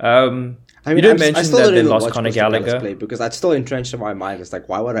 I mean, you did mention that they lost Conor Gallagher. Play because that's still entrenched in my mind. It's like,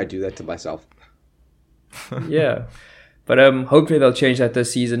 why would I do that to myself? Yeah, but hopefully they'll change that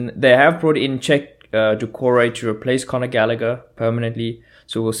this season. They have brought in Czech Doucouré to replace Conor Gallagher permanently,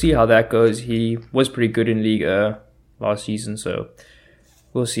 so we'll see how that goes. He was pretty good in League last season, so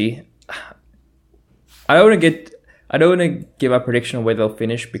we'll see. I don't want to give a prediction of where they'll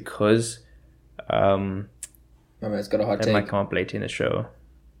finish because it's got a hot that take. might come up later in the show.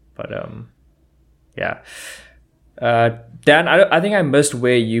 But yeah. Dan, I think I missed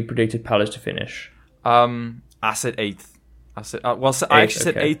where you predicted Palace to finish. I said 8th. I said I actually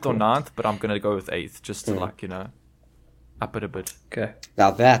said 8th or 9th, but I'm gonna go with 8th just to up it a bit. Okay.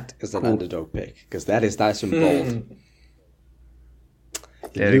 Now that is an underdog pick because that is nice and bold.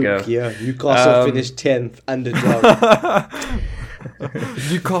 There we go. Yeah, Newcastle finished 10th, underdog.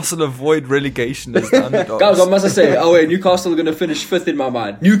 Newcastle avoid relegation as the underdogs. Guys, what must I say? Oh wait, Newcastle are going to finish 5th in my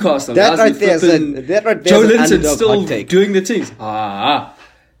mind. Newcastle. That guys, right the flipping- there is Joe an Linton underdog still hot take. doing the things. Ah.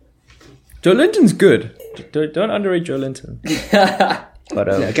 Joe Linton's good. Don't underrate Joe Linton. But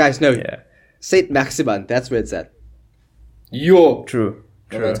Yeah, guys, no. yeah, Saint Maximin, that's where it's at. Yo. true.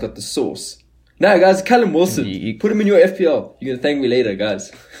 That man's got the sauce. Nah, guys, Callum Wilson. You- Put him in your FPL. You're going to thank me later,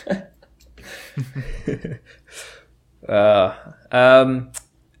 guys.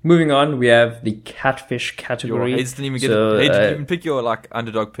 Moving on, we have the catfish Your category. Hayes didn't even get. So, Hayes didn't even pick your like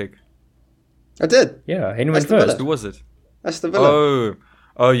underdog pick. I did. yeah, Hayden went Aston Villa. first. Who was it? That's the Villa.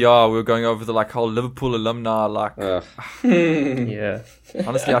 Oh yeah, we were going over the like whole Liverpool alumni. Like, Yeah.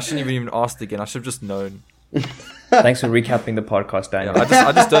 honestly, I shouldn't even asked again. I should have just known. Thanks for recapping the podcast, Daniel.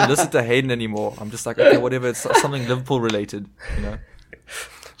 I just don't listen to Hayden anymore. I'm just like, okay, whatever. It's something Liverpool related, you know.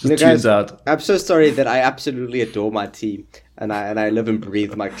 Just guys, tunes out. I'm so sorry that I absolutely adore my team and I live and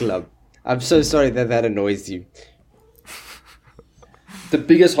breathe my club. I'm so sorry that annoys you. The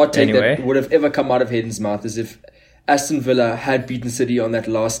biggest hot take Anyway. that would have ever come out of Hayden's mouth is if Aston Villa had beaten City on that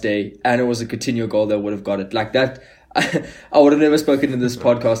last day and it was a Coutinho goal that would have got it. Like that, I would have never spoken in this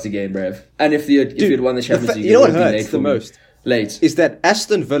podcast again, bruv. And if you'd won the Champions League, You know it what would have been hurts late the for me. most? Late. Is that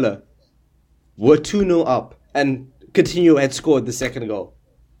Aston Villa were 2-0 up and Coutinho had scored the second goal.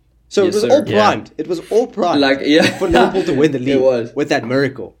 So Yes, it was sir. all primed. It was all primed Like, yeah. for Liverpool to win the It league was. with that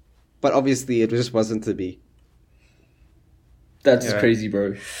miracle. But obviously it just wasn't to be. That's Yeah. crazy,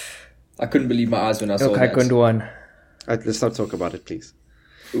 bro. I couldn't believe my eyes when I saw Okay, that. Gundogan. Let's not talk about it, please.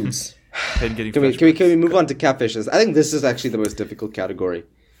 Oops. Hayden getting Can we flashbacks. move on to catfishes? I think this is actually the most difficult category.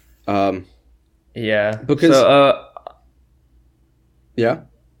 Yeah. Because- So, Yeah?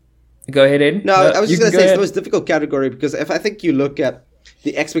 go ahead, Aiden. No, I was you just going can to say go it's ahead. the most difficult category because if I think you look at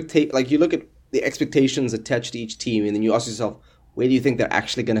the you look at the expectations attached to each team and then you ask yourself, where do you think they're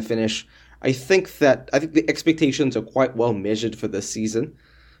actually going to finish? I think the expectations are quite well measured for this season.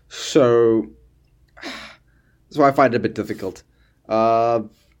 So that's why I find it a bit difficult.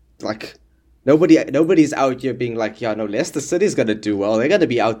 Like nobody's out here being like, yeah, no, Leicester City's going to do well. They're going to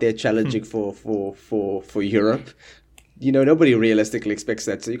be out there challenging for Europe. You know, nobody realistically expects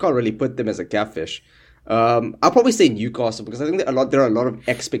that, so you can't really put them as a catfish. I'll probably say Newcastle because I think there are a lot of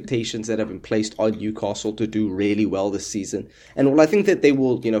expectations that have been placed on Newcastle to do really well this season, and well, I think that they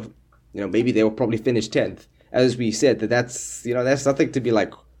will, maybe they will probably finish 10th, as we said. That's nothing to be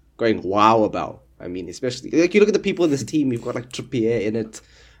like going wow about. I mean, especially like you look at the people in this team. You've got like Trippier in it.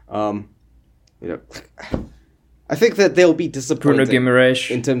 I think that they'll be disappointed. Bruno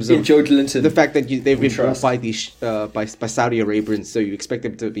Guimaraes. In terms Yeah, of Joe Linton. the fact that they've been bought trust. by these by Saudi Arabians, so you expect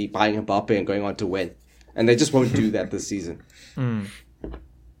them to be buying Mbappe and going on to win, and they just won't do that this season.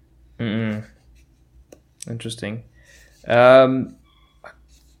 Interesting. I've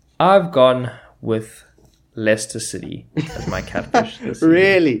gone with Leicester City as my catfish this season.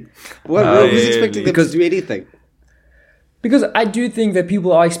 Really? Well, who's expecting them Because- to do anything? Because I do think that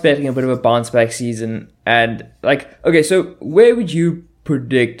people are expecting a bit of a bounce back season. And, okay, so where would you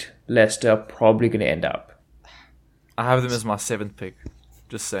predict Leicester are probably going to end up? I have them as my 7th pick.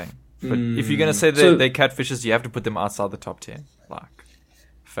 Just saying. But if you're gonna say So- they're catfishes, you have to put them outside the top 10. Like,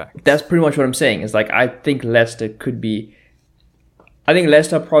 fact. That's pretty much what I'm saying. It's I think Leicester could be... I think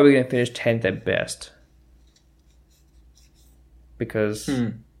Leicester are probably going to finish 10th at best. Because...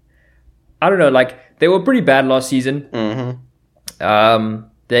 I don't know, they were pretty bad last season. The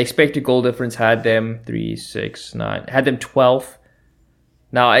expected goal difference had them 3, 6, 9, had them 12th.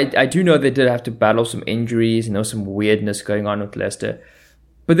 Now, I do know they did have to battle some injuries and there was some weirdness going on with Leicester.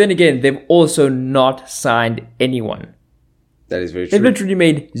 But then again, they've also not signed anyone. That is very They've true. literally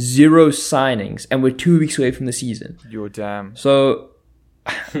made 0 signings and we're 2 weeks away from the season. You're damn. So,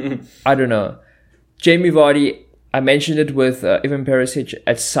 I don't know. Jamie Vardy, I mentioned it with Ivan Perisic.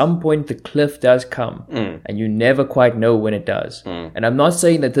 At some point, the cliff does come, and you never quite know when it does. And I'm not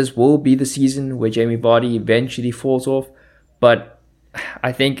saying that this will be the season where Jamie Vardy eventually falls off, but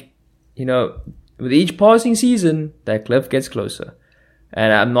I think, with each passing season, that cliff gets closer.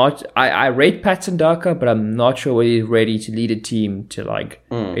 And I rate Patson Daka, but I'm not sure whether he's ready to lead a team to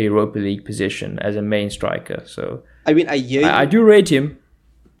a Europa League position as a main striker. So I mean, I hear you. I do rate him.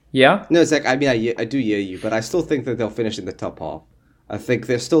 Yeah. No, Zach, I mean, I do hear you, but I still think that they'll finish in the top half. I think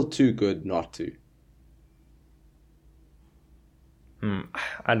they're still too good not to.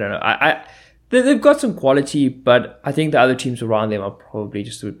 I don't know. They've got some quality, but I think the other teams around them are probably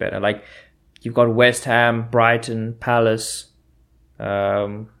just a bit better. You've got West Ham, Brighton, Palace.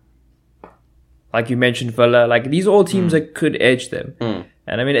 like you mentioned, Villa. Like these are all teams that could edge them.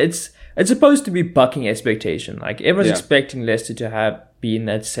 And I mean, it's supposed to be bucking expectation. Like everyone's expecting Leicester to be in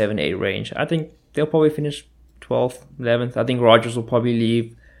that 7-8 range. I think they'll probably finish 12th, 11th. I think Rodgers will probably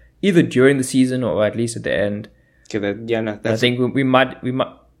leave either during the season or at least at the end. I think we might.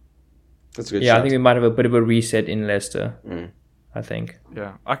 That's a good. Yeah, I think we might have a bit of a reset in Leicester. I think.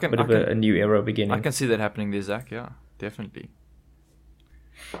 Yeah, I can. A new era beginning. I can see that happening there, Zach. Yeah, definitely.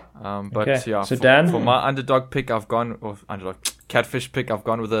 But okay. yeah, so Dan, for my underdog pick, catfish pick, I've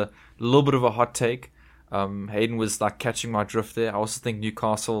gone with a little bit of a hot take. Hayden was like catching my drift there. I also think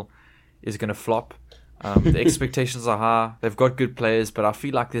Newcastle is going to flop. The expectations are high. They've got good players, but I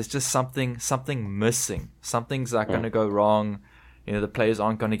feel like there's just something missing. Something's like going to go wrong. You know, the players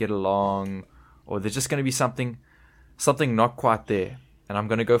aren't going to get along, or there's just going to be something not quite there. And I'm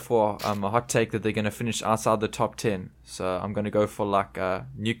going to go for a hot take that they're going to finish outside the top 10. So I'm going to go for like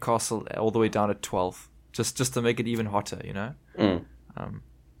Newcastle all the way down to 12th, just to make it even hotter, you know.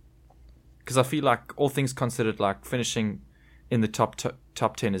 Because I feel like all things considered, like finishing in the top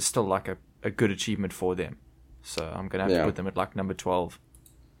 10 is still like a good achievement for them. So I'm going to have to put them at like number 12.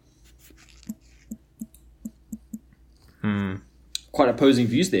 Quite opposing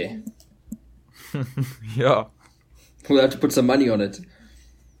views there. Yeah. We'll have to put some money on it.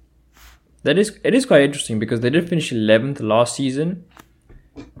 It is quite interesting because they did finish 11th last season,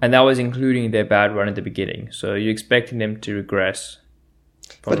 and that was including their bad run at the beginning. So you're expecting them to regress.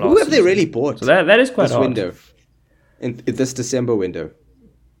 But who have they really bought? So that is quite this hard. window, in this December window.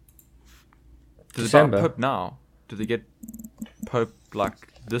 Did they buy Pope now? Did they get Pope like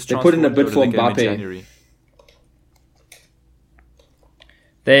this? They put in a bid for Mbappe.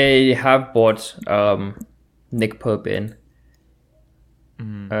 They have bought Nick Pope in.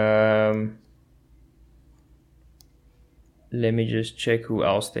 Let me just check who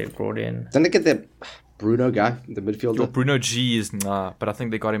else they brought in. Then they get the Bruno guy, the midfielder. Yo, Bruno G is but I think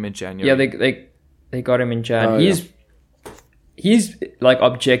they got him in January. Yeah, they got him in Jan. He's like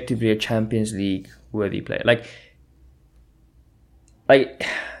objectively a Champions League worthy player. Like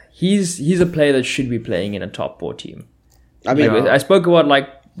he's a player that should be playing in a top 4 team. I mean, I spoke about like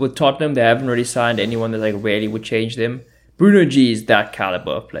with Tottenham, they haven't really signed anyone that like really would change them. Bruno G is that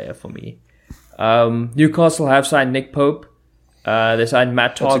caliber of player for me. Newcastle have signed Nick Pope. They signed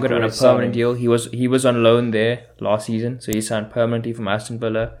Matt Target on a permanent deal. He was on loan there last season, so he signed permanently from Aston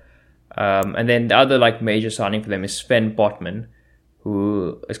Villa. And then the other like major signing for them is Sven Botman,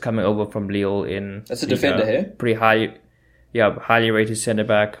 who is coming over from Lille in. That's a defender here. Pretty highly rated centre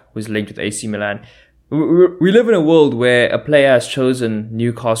back who's linked with AC Milan. We live in a world where a player has chosen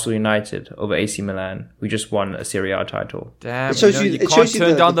Newcastle United over AC Milan, who just won a Serie A title. Damn, you can't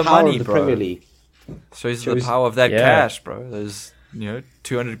turn down the money, bro. Premier League. Shows you the power of that cash, bro. There's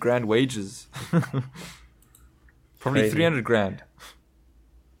 200 grand wages, probably 300 grand,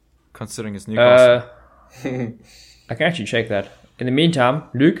 considering it's Newcastle. I can actually check that. In the meantime,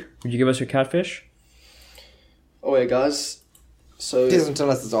 Luke, would you give us your catfish? Oh yeah, guys. So He doesn't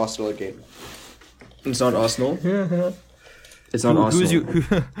tell us it's Arsenal again. it's not Arsenal. It's not Arsenal.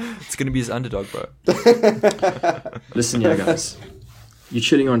 It's gonna be his underdog, bro. Listen here, guys. You're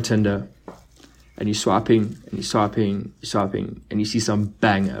chilling on Tinder, and you're swiping, and you're swiping, and you see some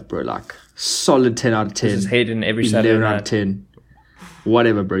banger, bro. Like solid 10 out of 10. This is Hayden every Saturday 11 out night. of 10.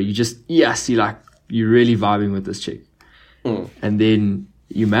 Whatever, bro. You just see like you're really vibing with this chick, and then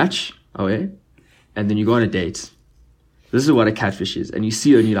you match. Oh yeah, and then you go on a date. This is what a catfish is, and you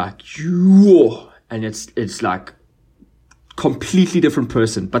see her, and you're like, yo, and it's like completely different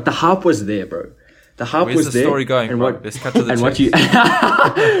person, but the hype was there, bro. The hype Where's was the there. story going, and bro? Let's cut to the and what chase.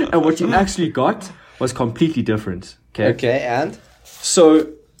 and what you actually got was completely different. Okay, and So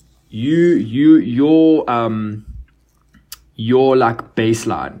your like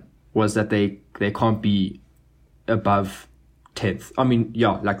baseline was that they can't be above 10th. I mean,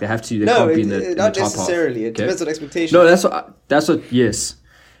 yeah, like they have to. They can't be in the not top half. necessarily. It depends on expectations. No, that's what. Yes,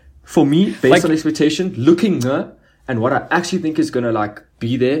 for me, based on expectation, looking her and what I actually think is gonna like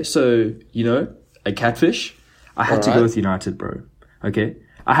be there. So a catfish. I had to go with United, bro. Okay,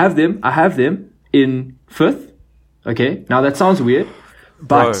 I have them in 5th. Okay, now that sounds weird.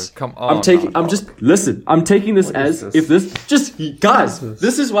 But Bro, come on. I'm taking this as if this guys,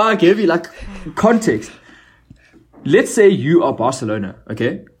 this is why I gave you like context. Let's say you are Barcelona,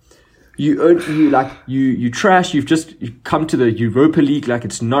 okay? You trash, you've come to the Europa League like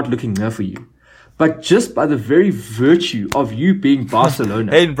it's not looking there for you. But just by the very virtue of you being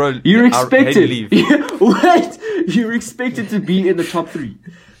Barcelona, Hayden, bro, you're expected leave. you're expected to be in the top 3.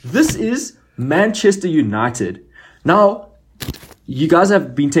 This is Manchester United. Now, you guys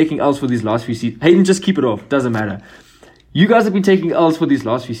have been taking L's for these last few seasons. Hayden, just keep it off. Doesn't matter. You guys have been taking L's for these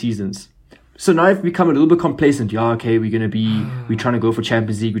last few seasons. So now you've become a little bit complacent. Yeah, okay, we're trying to go for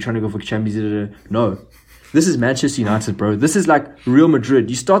Champions League. We're trying to go for Champions League. No. This is Manchester United, bro. This is like Real Madrid.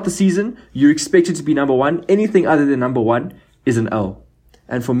 You start the season, you're expected to be number one. Anything other than number one is an L.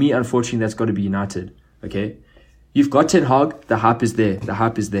 And for me, unfortunately, that's got to be United. Okay? You've got Ten Hag. The hype is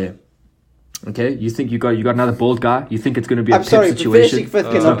there. Okay? You think you got another bold guy? You think it's going to be a Pep situation? Finishing fifth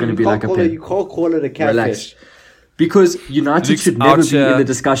It's not going to be like a Pep. You can't call it a catfish. Relax. Because United should never be in the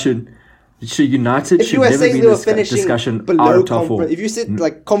discussion. United should never be in the discussion out of top four. If you said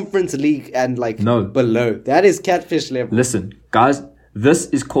like Conference League and like No. below, that is catfish level. Listen, guys, this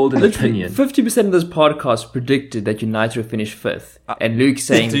is called an opinion. 50% of this podcast predicted that United would finish fifth, and Luke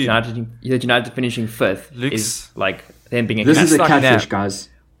saying that United finishing fifth is like them being a This catfish. is a catfish, guys.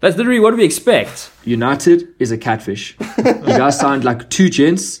 That's literally what we expect. United is a catfish. You guys sound like two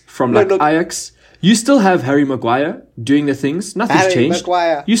gents from like Ajax. You still have Harry Maguire doing the things. Nothing's changed.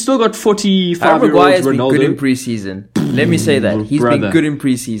 Maguire. You still got 45-year-old Maguire's been Ronaldo. good in preseason. Let me say that. He's Brother. been good in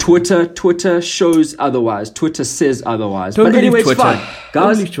preseason. Twitter shows otherwise. Twitter says otherwise. Don't But believe anyway, it's Twitter. fine. Don't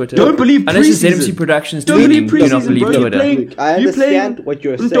Guys, believe Twitter. don't believe Unless it's preseason. ZMC Productions Don't believe tweeting, do not preseason, believe bro. Twitter. I understand what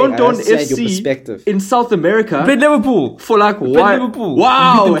you're saying. Don't I understand your FC perspective. in South America Beat Liverpool. for like Liverpool.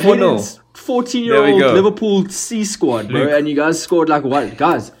 Wow, Beat them 4-0. Hayden's 14-year-old There we go. Liverpool C squad, bro, Luke. and you guys scored like what?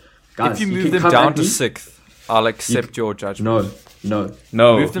 Guys, If you move can them come down at to me. 6th, I'll accept your judgment. No.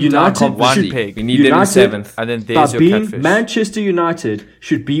 Move them United down one should- peg. We need them in United- 7th. And then But there's your being catfish. Manchester United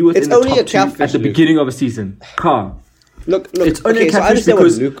should be within It's the only a top two catfish, at the Luke. beginning of a season. Car. Look. It's only Okay, a so I catfish understand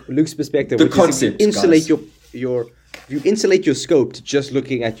because what Luke's perspective. the which is if concept, you insulate guys. you insulate your scope to just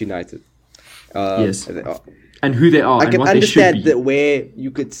looking at United. Yes. And who they are I and can what they should understand be. that where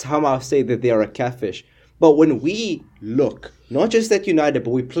you could somehow say that they are a catfish, but when we look not just at United,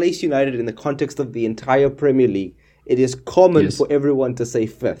 but we place United in the context of the entire Premier League, it is common Yes. for everyone to say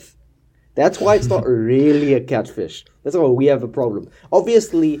fifth. That's why it's not really a catfish. That's why we have a problem.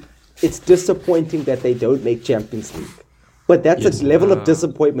 Obviously, it's disappointing that they don't make Champions League. But that's a level of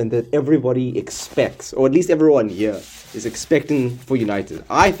disappointment that everybody expects, or at least everyone here is expecting for United.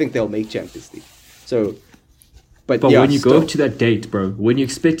 I think they'll make Champions League. So, But yeah, when you still. go to that date, bro, when you're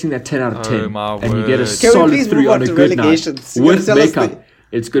expecting that 10 out of 10, my and you get a word. Can we solid please 3 move on on a to good night relegations? You gotta with tell us makeup,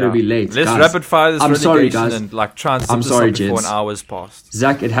 it's going to be late. Let's guys. rapid fire this I'm relegation sorry, guys. and like try and zip I'm this sorry, up before gents. an hour's passed.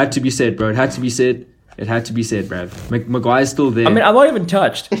 Zach, it had to be said, bro. It had to be said. It had to be said, bruv. Maguire's still there. I mean, I'm not even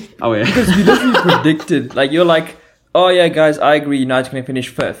touched. oh, yeah. Because you literally predicted, like, you're like, oh yeah, guys, I agree, United's going to finish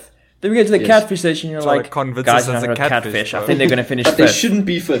fifth. Then we get to the Yes. catfish station, and you're Trying to like, convince guys, us as United a are catfish, I bro. think they're going to finish But they fifth. shouldn't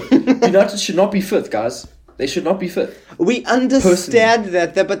be fifth. United should not be fifth, guys. They should not be fifth. We understand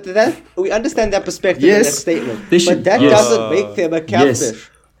that, we understand that perspective Yes. in that statement. They should- but that yes. doesn't make them a catfish. Yes.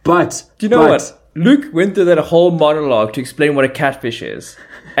 But, Do you know what? Luke went through that whole monologue to explain what a catfish is,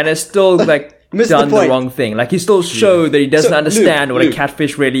 and has still like Missed done the the point. wrong thing. Like he still showed that he doesn't So, understand what Luke, a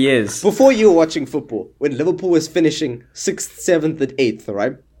catfish really is. Before you were watching football, when Liverpool was finishing 6th, 7th, and 8th,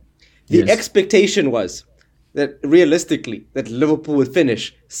 right? The Yes. expectation was that realistically, that Liverpool would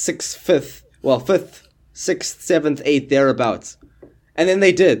finish 6th, 5th, 5th, 6th, 7th, 8th, thereabouts. And then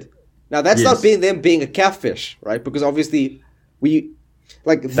they did. Now, that's Yes. not them being a catfish, right? Because obviously,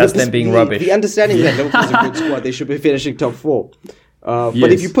 That's them being rubbish. The understanding that Liverpool's a good squad, they should be finishing top 4. But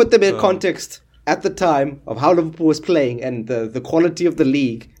Yes. if you put them in context at the time of how Liverpool was playing and the quality of the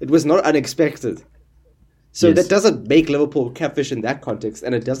league, it was not unexpected. So Yes. that doesn't make Liverpool a catfish in that context,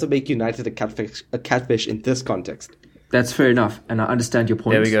 and it doesn't make United a catfish in this context. That's fair enough, and I understand your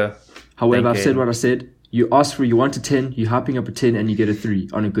point. There we go. However, Thank I've said you. what I said. You ask for, you want a 10, you're hyping up a 10, and you get a 3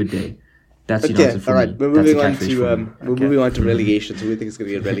 on a good day. That's Okay, United for all right. me. We're That's a moving on catfish to for me. moving on to relegation. So we think it's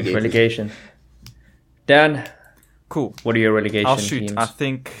going to get relegated. Relegation. Dan, Cool. what are your relegation I'll shoot. teams? I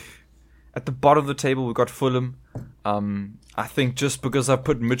think at the bottom of the table we've got Fulham. I think just because I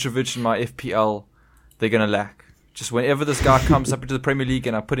put Mitrovic in my FPL, they're gonna lack. Just whenever this guy comes up into the Premier League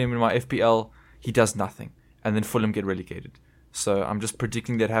and I put him in my FPL, he does nothing, and then Fulham get relegated. So I'm just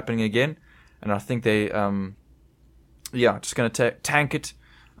predicting that happening again, and I think they, just gonna tank it,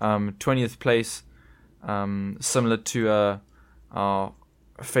 20th place, similar to our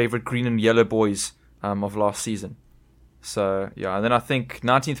favorite green and yellow boys of last season. So yeah, and then I think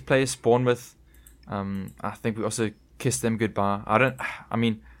 19th place, Bournemouth. I think we also kissed them goodbye.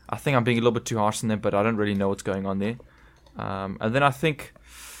 I think I'm being a little bit too harsh on them, but I don't really know what's going on there. And then I think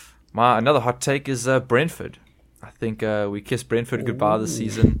another hot take is Brentford. I think we kissed Brentford goodbye this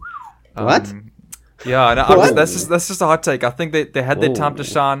season. What? Yeah, What? that's just a hot take. I think they had their time to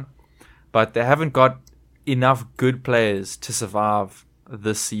shine, but they haven't got enough good players to survive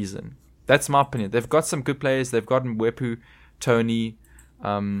this season. That's my opinion. They've got some good players. They've got Mwepu, Tony.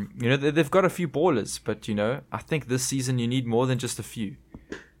 They've got a few ballers, but I think this season you need more than just a few.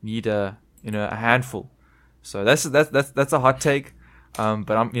 You need a handful. So that's a hot take.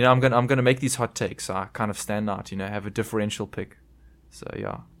 But I'm gonna make these hot takes. So I kind of stand out. Have a differential pick. So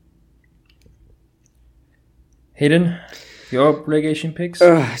yeah. Hayden, your relegation picks?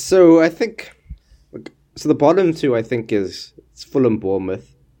 So I think, the bottom two I think it's Fulham,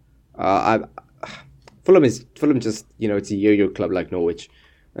 Bournemouth. Fulham just it's a yo-yo club like Norwich,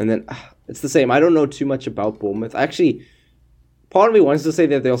 and then it's the same. I don't know too much about Bournemouth. Actually, part of me wants to say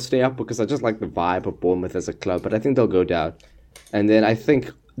that they'll stay up because I just like the vibe of Bournemouth as a club, but I think they'll go down. And then I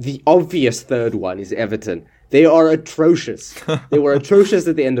think the obvious third one is Everton. They are atrocious. They were atrocious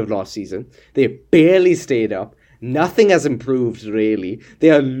at the end of last season. They barely stayed up. Nothing has improved, really. They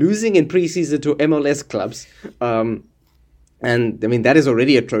are losing in preseason to MLS clubs. And, I mean, that is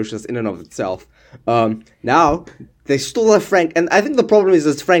already atrocious in and of itself. Now, they still have Frank. And I think the problem is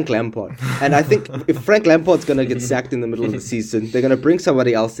it's Frank Lampard. And I think if Frank Lampard's going to get sacked in the middle of the season, they're going to bring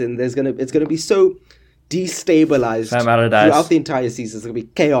somebody else in. It's going to be so destabilized throughout the entire season. It's going to be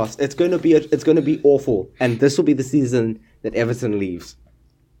chaos. It's going to be awful. And this will be the season that Everton leaves.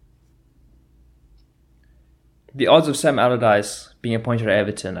 The odds of Sam Allardyce being appointed at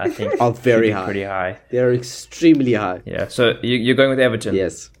Everton, I think, are very high. Pretty high. They're extremely high. Yeah. So you're going with Everton?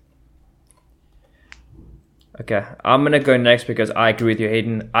 Yes. Okay. I'm gonna go next because I agree with you,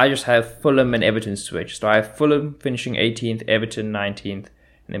 Hayden. I just have Fulham and Everton switch. So I have Fulham finishing 18th, Everton 19th,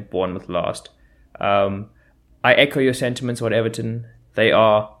 and then Bournemouth last. I echo your sentiments about Everton. They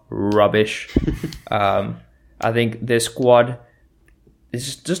are rubbish. I think their squad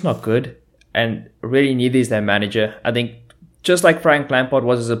is just not good. And really neither is their manager. I think just like Frank Lampard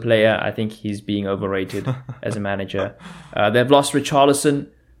was as a player, I think he's being overrated as a manager. They've lost Richarlison,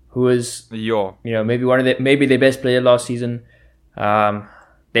 who is maybe their best player last season.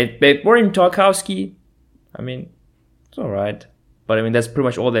 They brought in Tarkowski. I mean, it's all right, but I mean that's pretty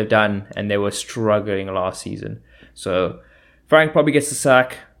much all they've done, and they were struggling last season. So Frank probably gets the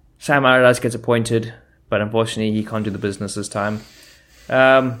sack. Sam Allardyce gets appointed, but unfortunately he can't do the business this time.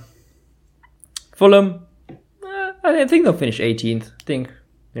 Fulham, I think they'll finish 18th. I think,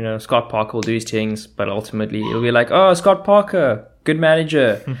 Scott Parker will do his things, but ultimately it'll be like, oh, Scott Parker, good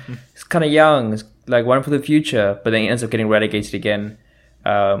manager. He's kind of young, it's like one for the future, but then he ends up getting relegated again.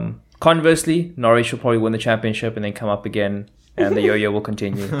 Conversely, Norwich will probably win the championship and then come up again, and the yo-yo will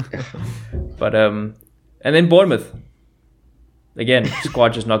continue. But and then Bournemouth, again,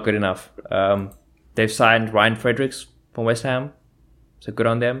 squad just not good enough. They've signed Ryan Fredericks from West Ham. So good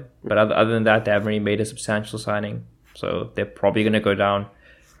on them. But other than that, they haven't really made a substantial signing. So they're probably going to go down.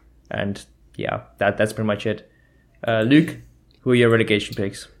 And yeah, that's pretty much it. Luke, who are your relegation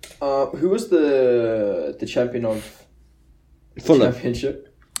picks? Who was the champion of Fulham?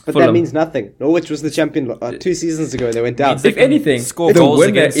 Championship? But Fulham. That means nothing. Norwich was the champion 2 seasons ago. They went down. If anything, the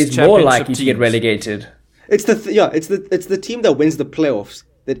winner is more likely to get relegated. It's the team that wins the playoffs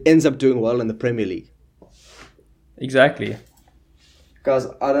that ends up doing well in the Premier League. Exactly. Guys,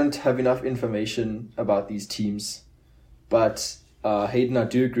 I don't have enough information about these teams, but Hayden, I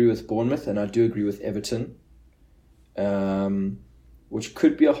do agree with Bournemouth and I do agree with Everton, which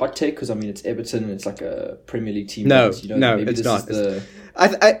could be a hot take because, I mean, it's Everton and it's like a Premier League team. No, it's not.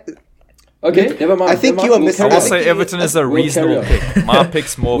 Okay, never mind. I think you are missing. I will say Everton is a reasonable pick. My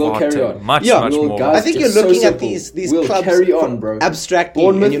pick's more of a hot take. Much more. Guys, I think you're looking at these clubs carry on, bro. Abstractly,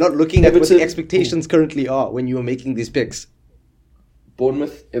 and you're not looking at what the expectations currently are when you are making these picks.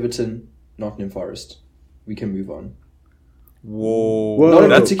 Bournemouth, Everton, Nottingham Forest. We can move on. Whoa. Not in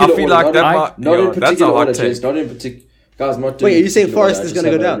particular I feel order. Like that Not in particular order, take. Not in particular. Guys, not doing. Wait, are you saying Forest is going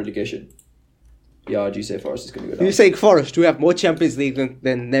to go down? Relegation. Yeah, I do say Forest is going to go down. You're saying Forest, who have more Champions League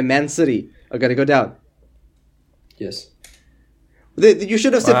than Man City, are going to go down? Yes. You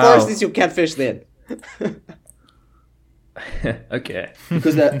should have said Forest is your catfish then. Okay.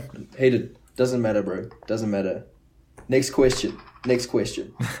 Because that hated doesn't matter, bro. Doesn't matter. Next question.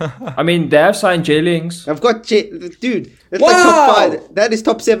 I mean, they have signed Jay Lings. I've got dude. That's like top 5. That is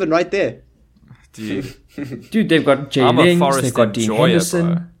top 7 right there. Dude, they've got Jay Lings. They've got Dean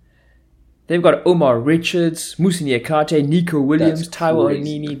Henderson. Bro. They've got Omar Richards, Musa Niakate, Nico Williams, Taiwo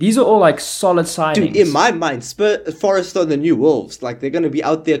Onini. These are all like solid signings. Dude, in my mind, Forest are the new Wolves. Like they're going to be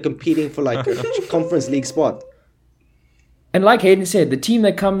out there competing for like a Conference League spot. And like Hayden said, the team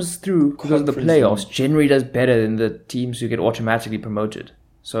that comes through because of the playoffs generally does better than the teams who get automatically promoted.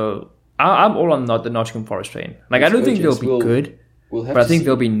 So I'm all on the Nottingham Forest train. Like I don't think they'll be good, but I think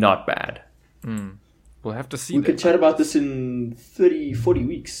they'll be not bad. We'll have to see. We could chat about this in 30, 40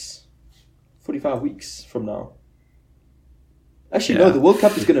 weeks. 45 weeks from now. Actually, no, the World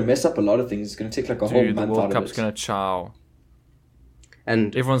Cup is going to mess up a lot of things. It's going to take like a whole month out of it. The World Cup's going to chow.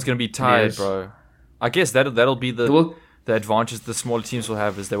 And everyone's going to be tired, bro. I guess that'll be the advantage the smaller teams will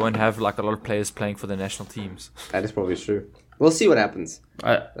have is they won't have like a lot of players playing for their national teams. That is probably true. We'll see what happens.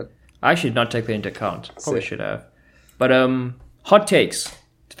 I actually did not take that into account. Probably should have. But hot takes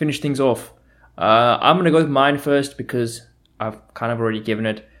to finish things off. I'm going to go with mine first because I've kind of already given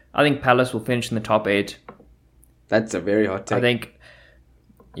it. I think Palace will finish in the top 8. That's a very hot take.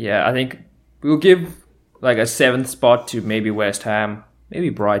 I think we'll give like a 7th spot to maybe West Ham, maybe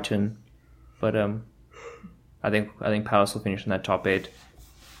Brighton, but I think Palace will finish in that top 8.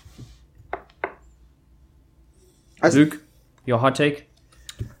 Luke, your hot take?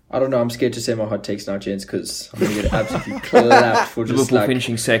 I don't know. I'm scared to say my hot takes now, gents, because I'm going to get absolutely clapped for just Liverpool like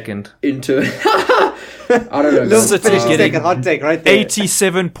finishing second. Into I don't know. Liverpool finishing second. Hot take right there.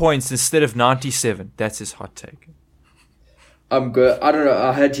 87 points instead of 97. That's his hot take. I'm good. I don't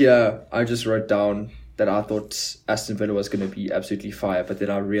know. I just wrote down that I thought Aston Villa was going to be absolutely fire, but then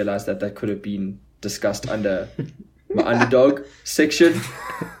I realized that could have been discussed under my underdog section.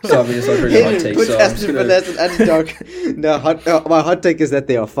 So I mean, it's not really a hot take. Put So Aston Villa as an underdog. No, my hot take is that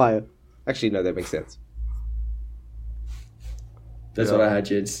they are fire. Actually, no, that makes sense. That's what I had,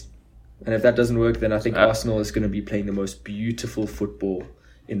 gents. And if that doesn't work, then I think Arsenal is going to be playing the most beautiful football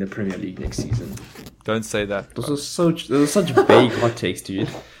in the Premier League next season. Don't say that. Those are such vague hot takes, dude.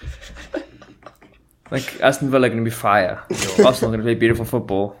 Like Aston Villa are going to be fire. Arsenal going to play beautiful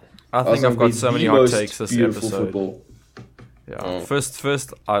football. I think I've got so many hot takes this episode. Football. Yeah.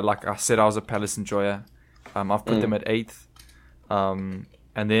 First, like I said, I was a Palace enjoyer. I've put them at 8th. And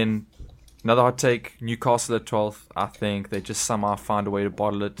then another hot take: Newcastle at 12th. I think they just somehow find a way to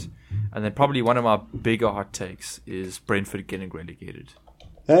bottle it. And then probably one of my bigger hot takes is Brentford getting relegated.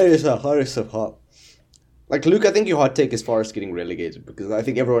 That is a hot. Like Luke, I think your hot take is Forest getting relegated because I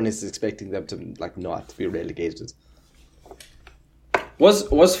think everyone is expecting them to like not be relegated.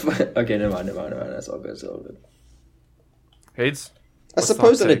 Was okay? Never mind. That's all good. Hades? I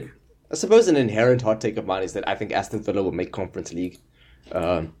suppose an inherent hot take of mine is that I think Aston Villa will make Conference League,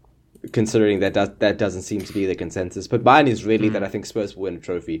 considering that doesn't seem to be the consensus. But mine is really that I think Spurs will win a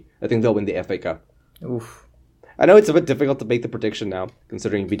trophy. I think they'll win the FA Cup. Oof. I know it's a bit difficult to make the prediction now,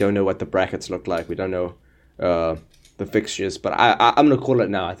 considering we don't know what the brackets look like. We don't know the fixtures, but I'm going to call it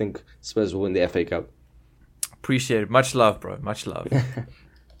now. I think Spurs will win the FA Cup. Appreciate it. Much love, bro. Much love.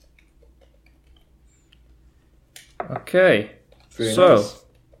 Okay. Very so, nice.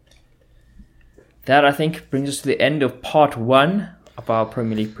 That I think brings us to the end of part 1 of our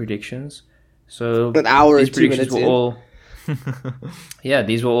Premier League predictions. So, an hour these and 2 predictions minutes were all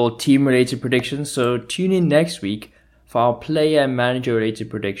these were all team-related predictions. So, tune in next week for our player and manager-related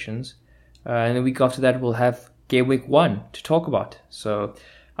predictions. And the week after that, we'll have Game Week 1 to talk about. So,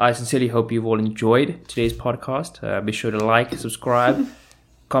 I sincerely hope you've all enjoyed today's podcast. Be sure to like, subscribe,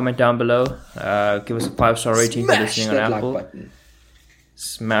 comment down below. Give us a 5-star rating for listening on Apple.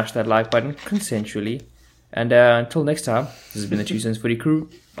 Smash that like button consensually. And until next time, this has been the 2 Cents Footy crew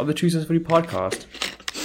of the 2 Cents Footy podcast.